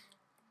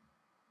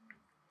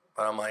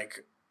 But I'm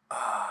like,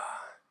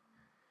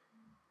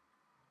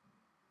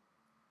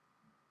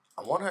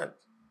 I want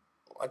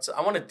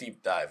to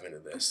deep dive into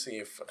this. See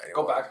if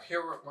go back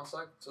here 1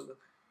 sec. So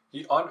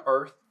he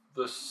unearthed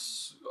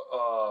this.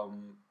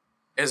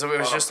 It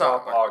was just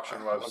on auction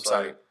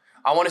website.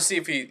 I want to see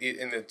if he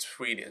in the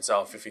tweet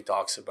itself if he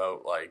talks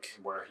about like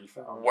where he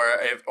found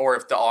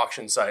if the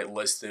auction site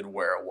listed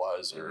where it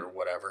was or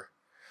whatever.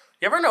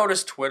 You ever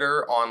notice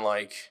Twitter on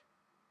like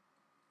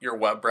your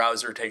web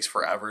browser takes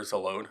forever to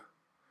load?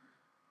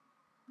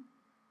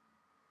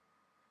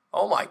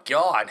 Oh my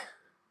god.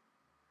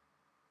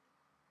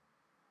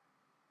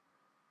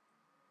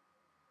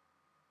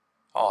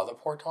 Oh, the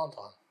poor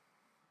Tauntaun.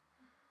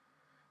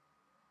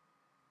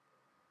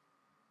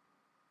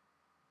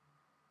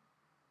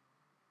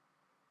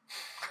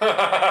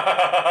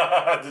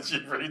 Did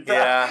you read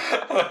that?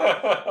 Yeah.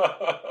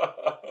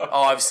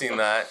 Oh, I've seen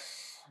that.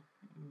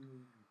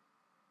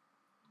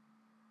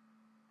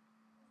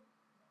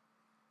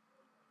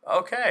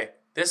 Okay.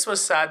 This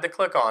was sad to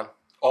click on.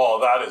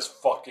 Oh, that is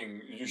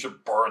fucking... You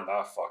should burn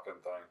that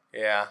fucking thing.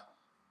 Yeah.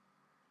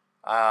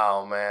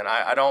 Oh man,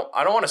 I don't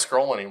want to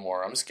scroll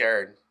anymore. I'm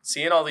scared.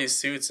 Seeing all these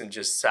suits and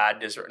just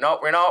sad No,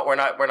 we're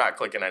not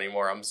clicking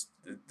anymore.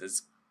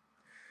 Let's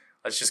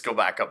just go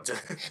back up to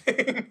the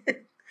thing.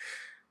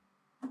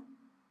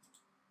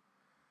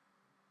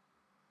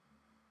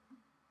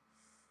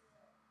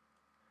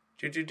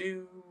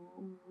 Do.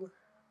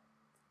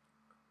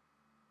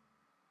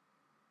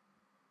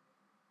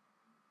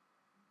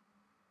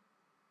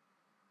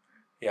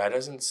 Yeah, it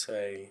doesn't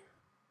say.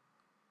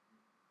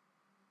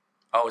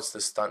 Oh, it's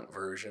the stunt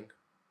version.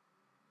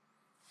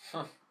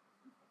 Huh.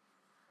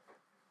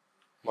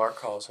 Mark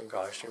Carlson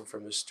costume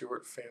from the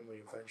Stewart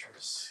Family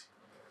Adventures.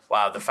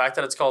 Wow, the fact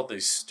that it's called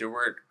the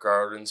Stewart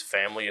Gardens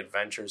Family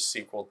Adventures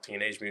sequel,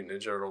 Teenage Mutant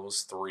Ninja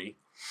Turtles 3.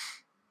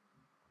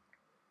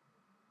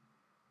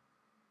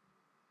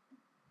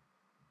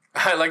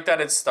 I like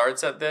that it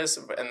starts at this,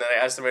 and then I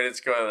estimated it's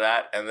going to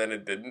that, and then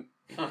it didn't.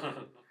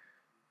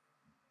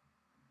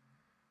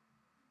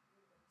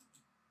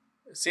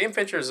 Seeing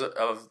pictures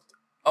of...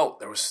 Oh,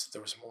 there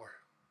was more.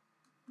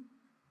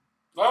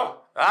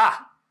 Oh.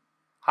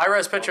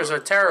 High-res pictures are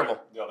terrible.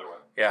 The other way.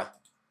 Yeah.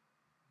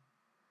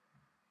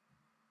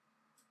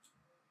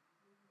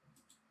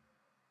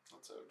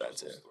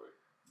 That's it.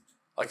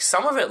 Like,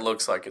 some of it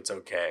looks like it's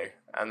okay,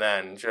 and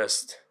then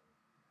just...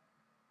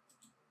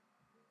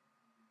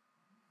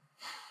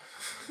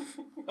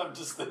 I'm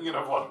just thinking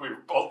of what we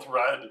both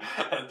read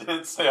and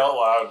didn't say out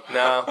loud.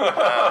 No,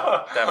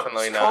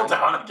 definitely Scroll not.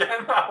 down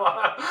again.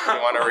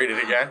 You want to read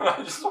it again?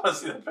 I just want to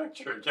see the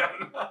picture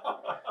again.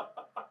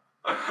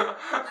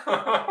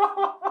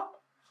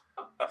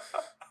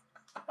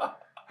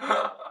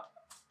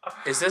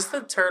 Is this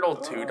the turtle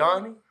too,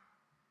 Donnie?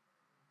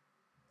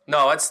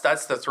 No, that's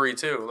the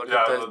 3-2. Look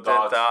at the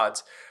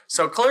dots.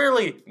 So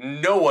clearly,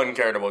 no one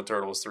cared about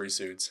Turtles 3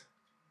 suits.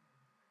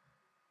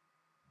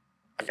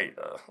 Okay,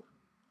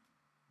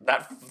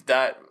 that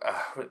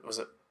was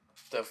it.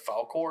 The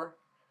Falcor.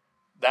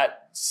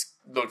 That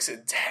looks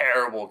in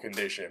terrible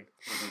condition.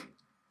 Mm-hmm.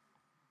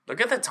 Look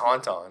at the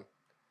Tauntaun.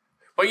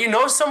 But you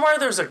know, somewhere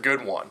there's a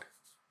good one.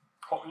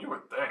 Oh, you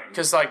would think.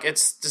 Because like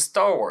it's the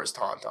Star Wars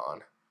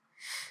Tauntaun.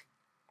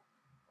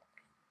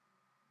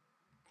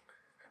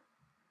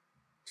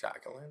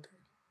 Jack-o'-lantern.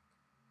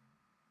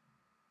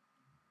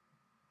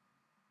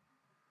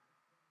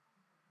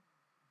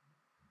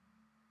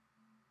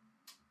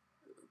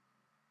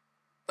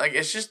 Like,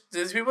 it's just,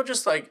 these people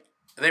just, like,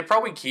 they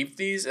probably keep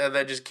these and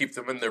then just keep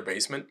them in their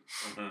basement.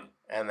 Mm-hmm.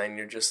 And then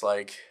you're just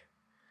like,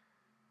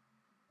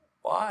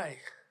 why?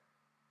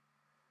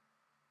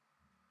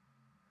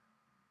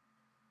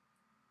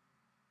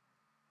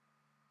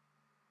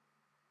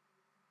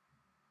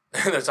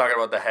 They're talking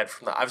about the head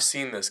from the, I've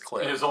seen this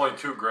clip. It's only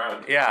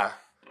 $2,000. Yeah.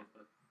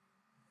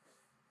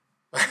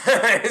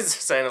 It's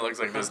just saying it looks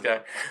like this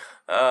guy.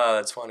 Oh,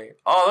 that's funny.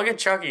 Oh, look at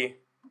Chucky.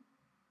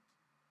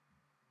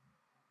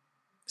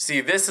 See,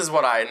 this is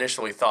what I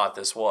initially thought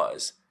this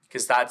was.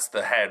 Because that's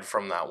the head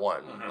from that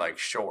one, like,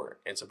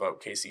 short. It's about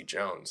Casey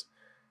Jones.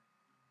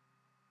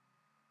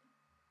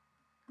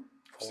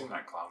 I've seen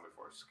that clown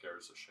before. It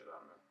scares the shit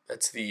out of me.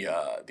 That's the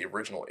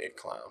original It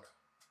clown.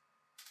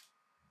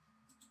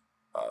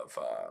 Of,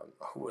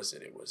 who was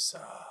it? It was,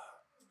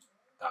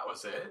 That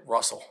was it?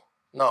 Russell.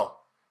 No.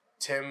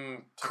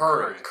 Tim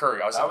Curry.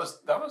 That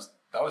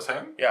was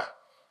him? Yeah.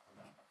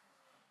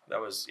 It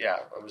was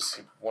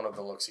one of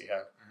the looks he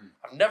had. Mm-hmm.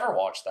 I've never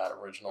watched that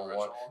original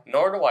one,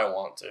 nor do I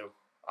want to.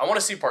 I want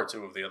to see part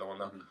 2 of the other one,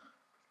 though. Mm-hmm.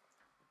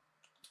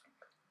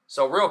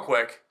 So, real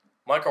quick,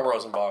 Michael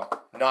Rosenbaum,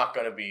 not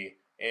going to be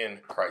in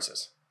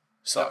Crisis.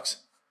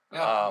 Sucks.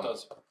 Yeah, it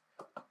does.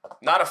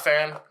 Not a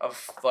fan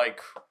of,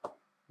 like,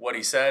 what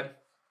he said,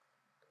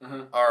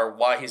 or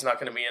why he's not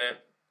going to be in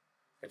it.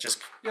 It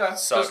just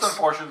sucks. Just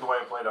unfortunate the way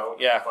it played out.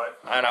 Yeah, but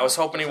and I was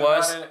hoping he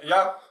was.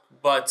 Yeah.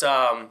 But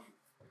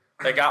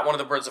they got one of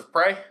the Birds of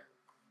Prey,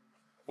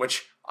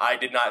 which I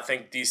did not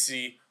think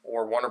DC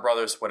or Warner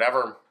Brothers would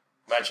ever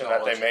mention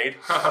that they made.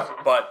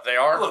 But they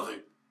are. Well,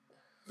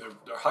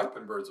 they're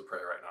hyping Birds of Prey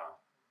right now.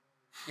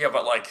 Yeah,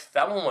 but like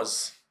that one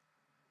was...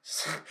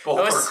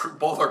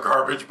 Both are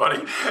garbage,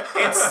 buddy.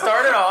 It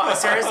started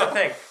off... Here's the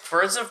thing.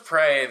 Birds of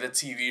Prey, the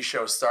TV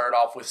show, started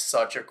off with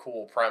such a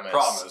cool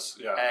premise.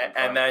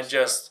 And then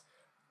just...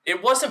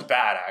 It wasn't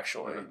bad,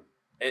 actually. Mm-hmm.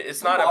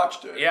 It's not...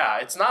 watched it. Yeah,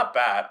 it's not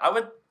bad.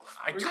 I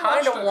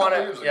kind of want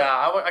to...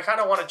 Yeah, I kind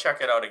of want to check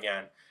it out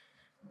again.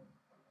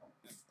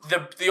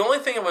 The only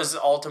thing that was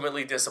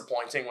ultimately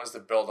disappointing was the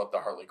build up to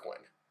Harley Quinn.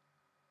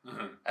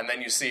 Mm-hmm. And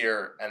then you see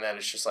her, and then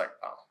it's just like,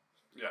 oh.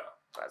 Yeah.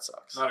 That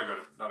sucks. Not a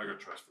good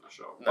choice for the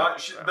show. No,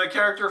 the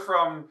character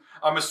from,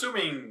 I'm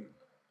assuming,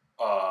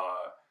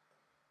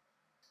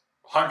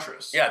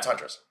 Huntress. Yeah, it's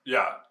Huntress.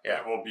 Yeah.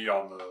 It will be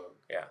on the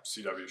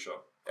CW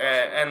show.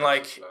 And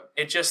like,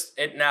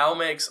 it now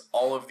makes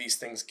all of these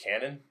things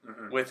canon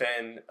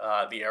within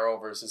the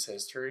Arrowverse's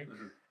history.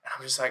 Mm-hmm. And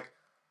I'm just like,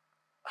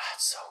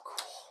 that's so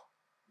cool.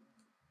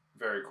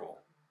 Very cool.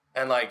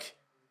 And like,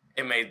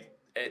 it made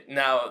it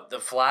now the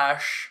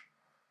Flash,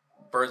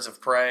 Birds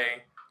of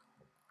Prey,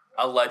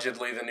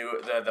 allegedly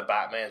the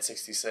Batman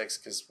 66,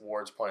 because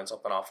Ward's playing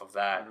something off of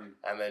that,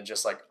 and then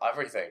just like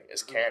everything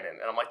is canon,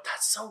 and I'm like,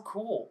 that's so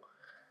cool.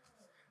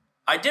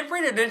 I did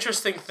read an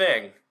interesting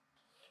thing,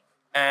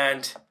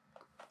 and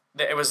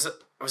it was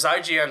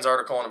IGN's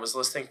article, and it was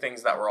listing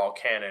things that were all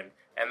canon,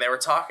 and they were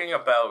talking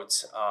about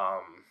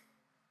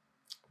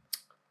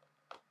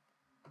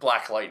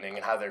Black Lightning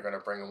and how they're going to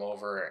bring him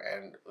over,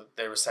 and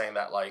they were saying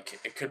that like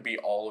it could be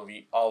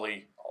Ollie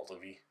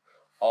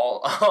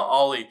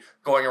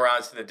going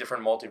around to the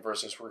different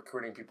multiverses,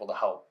 recruiting people to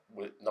help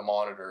with the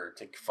Monitor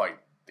to fight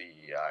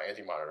the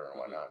Anti-Monitor and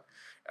whatnot.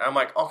 And I'm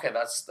like, okay,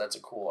 that's a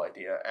cool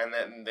idea. And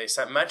then they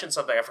mentioned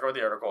something, I forgot what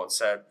the article had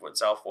said, what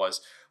itself was,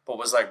 but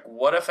was like,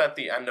 what if at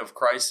the end of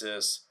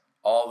Crisis,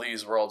 all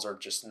these worlds are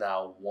just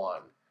now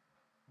one,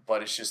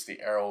 but it's just the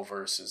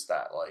Arrowverses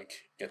that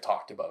like get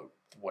talked about,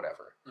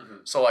 whatever.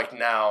 Mm-hmm. So like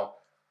now,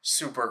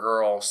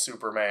 Supergirl,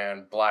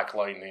 Superman, Black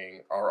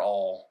Lightning are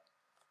all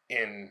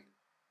in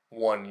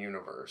one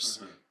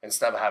universe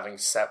instead of having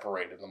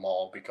separated them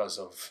all because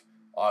of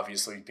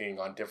obviously being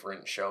on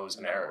different shows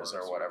and eras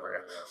or whatever.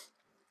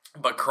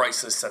 Yeah. But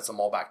Crisis sets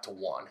them all back to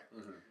one.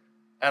 Mm-hmm.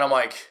 And I'm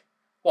like,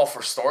 well, for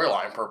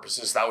storyline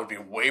purposes, that would be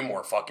way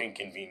more fucking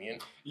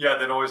convenient. Yeah,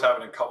 than always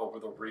having to come up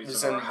with a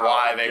reason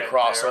why they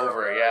cross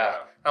over. Yeah.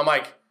 I'm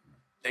like,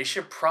 they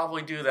should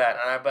probably do that,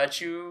 and I bet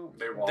you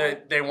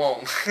they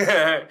won't.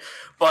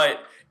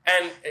 But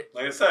And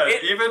like I said,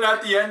 even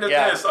at the end of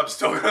this, I'm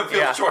still going to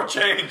feel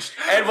shortchanged.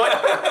 And what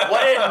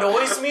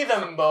annoys me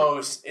the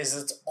most is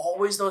it's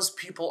always those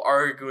people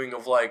arguing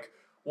of like,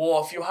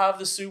 well, if you have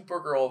the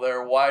Supergirl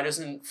there, why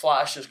doesn't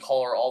Flash just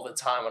call her all the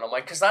time? And I'm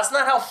like, because that's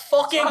not how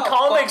fucking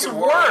comics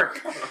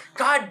work.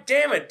 God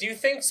damn it. Do you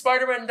think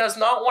Spider-Man does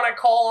not want to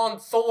call on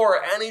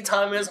Thor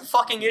anytime he has a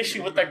fucking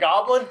issue with the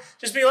Goblin?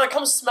 Just be like,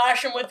 come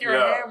smash him with your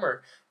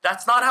hammer.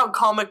 That's not how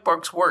comic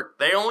books work.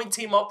 They only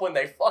team up when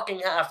they fucking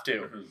have to.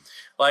 Mm-hmm.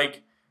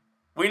 Like,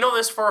 we know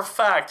this for a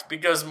fact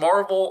because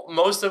Marvel,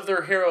 most of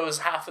their heroes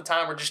half the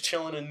time are just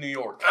chilling in New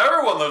York.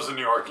 Everyone lives in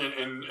New York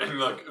in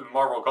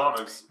Marvel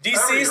Comics.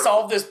 DC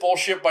solved this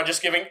bullshit by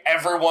just giving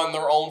everyone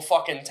their own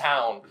fucking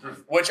town,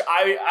 which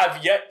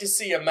I've yet to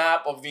see a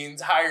map of the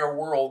entire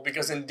world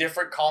because in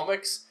different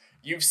comics,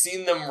 you've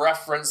seen them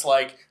reference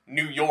like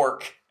New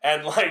York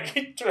and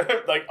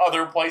like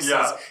other places.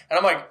 Yeah. And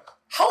I'm like,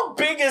 how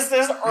big is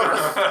this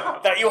Earth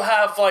that you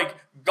have, like,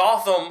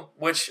 Gotham,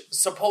 which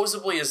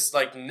supposedly is,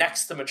 like,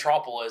 next to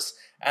Metropolis,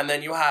 and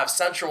then you have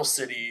Central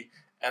City,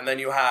 and then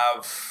you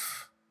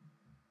have...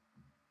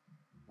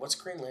 What's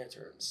Green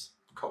Lantern's?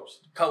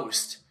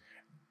 Coast.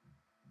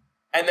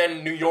 And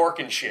then New York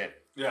and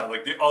shit. Yeah,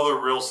 like the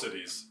other real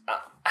cities.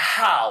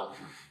 How?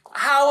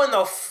 How in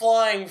the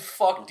flying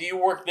fuck do you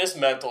work this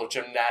mental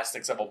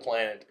gymnastics of a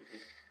planet?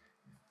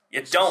 You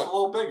don't. Just a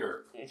little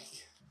bigger.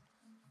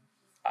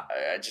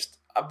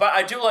 But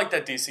I do like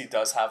that DC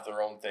does have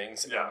their own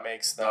things. Yeah, it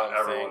makes them not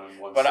everyone in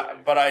one but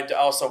city.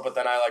 But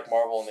then I like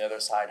Marvel on the other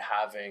side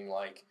having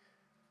like,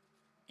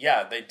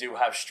 yeah, they do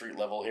have street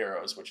level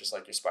heroes, which is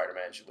like your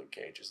Spider-Mans, your Luke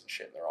Cages and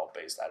shit. And they're all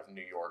based out of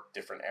New York,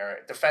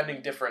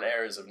 defending different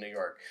areas of New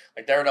York.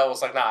 Like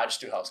Daredevil's like, nah, I just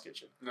do Hell's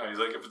Kitchen. No, he's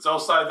like, if it's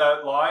outside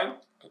that line,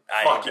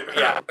 fuck it.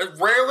 Yeah,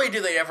 rarely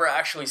do they ever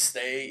actually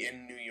stay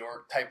in New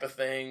York type of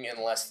thing,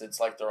 unless it's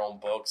like their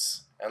own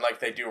books. And,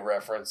 like, they do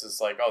references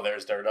like, oh,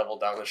 there's Daredevil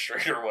down the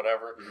street or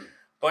whatever. Mm-hmm.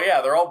 But,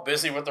 yeah, they're all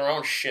busy with their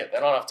own shit. They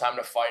don't have time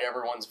to fight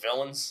everyone's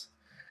villains.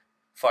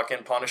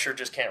 Fucking Punisher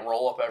just can't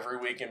roll up every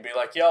week and be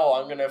like, yo,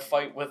 I'm going to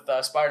fight with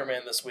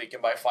Spider-Man this week.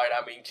 And by fight,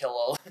 I mean kill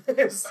all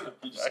this.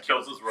 He just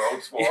kills his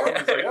rogues for him.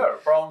 He's like, yeah,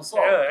 problem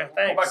solved. Yeah,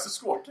 go back to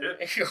school, kid.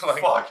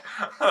 Like,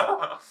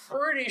 fuck.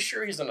 Pretty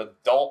sure he's an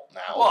adult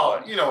now.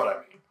 Well, you know what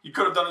I mean. He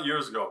could have done it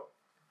years ago.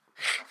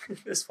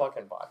 This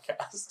fucking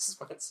podcast has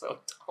been so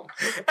dumb.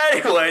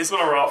 Anyways, it's been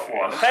a rough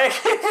one. Thank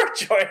you for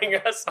joining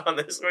us on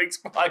this week's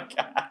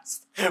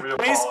podcast.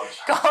 Please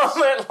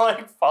comment,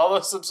 like, follow,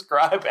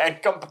 subscribe,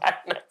 and come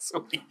back next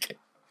week.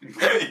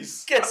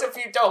 Please. Because if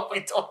you don't,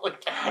 we totally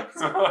can't.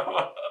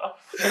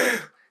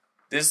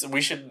 We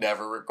should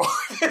never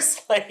record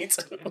this late.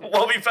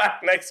 We'll be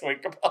back next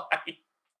week. Goodbye.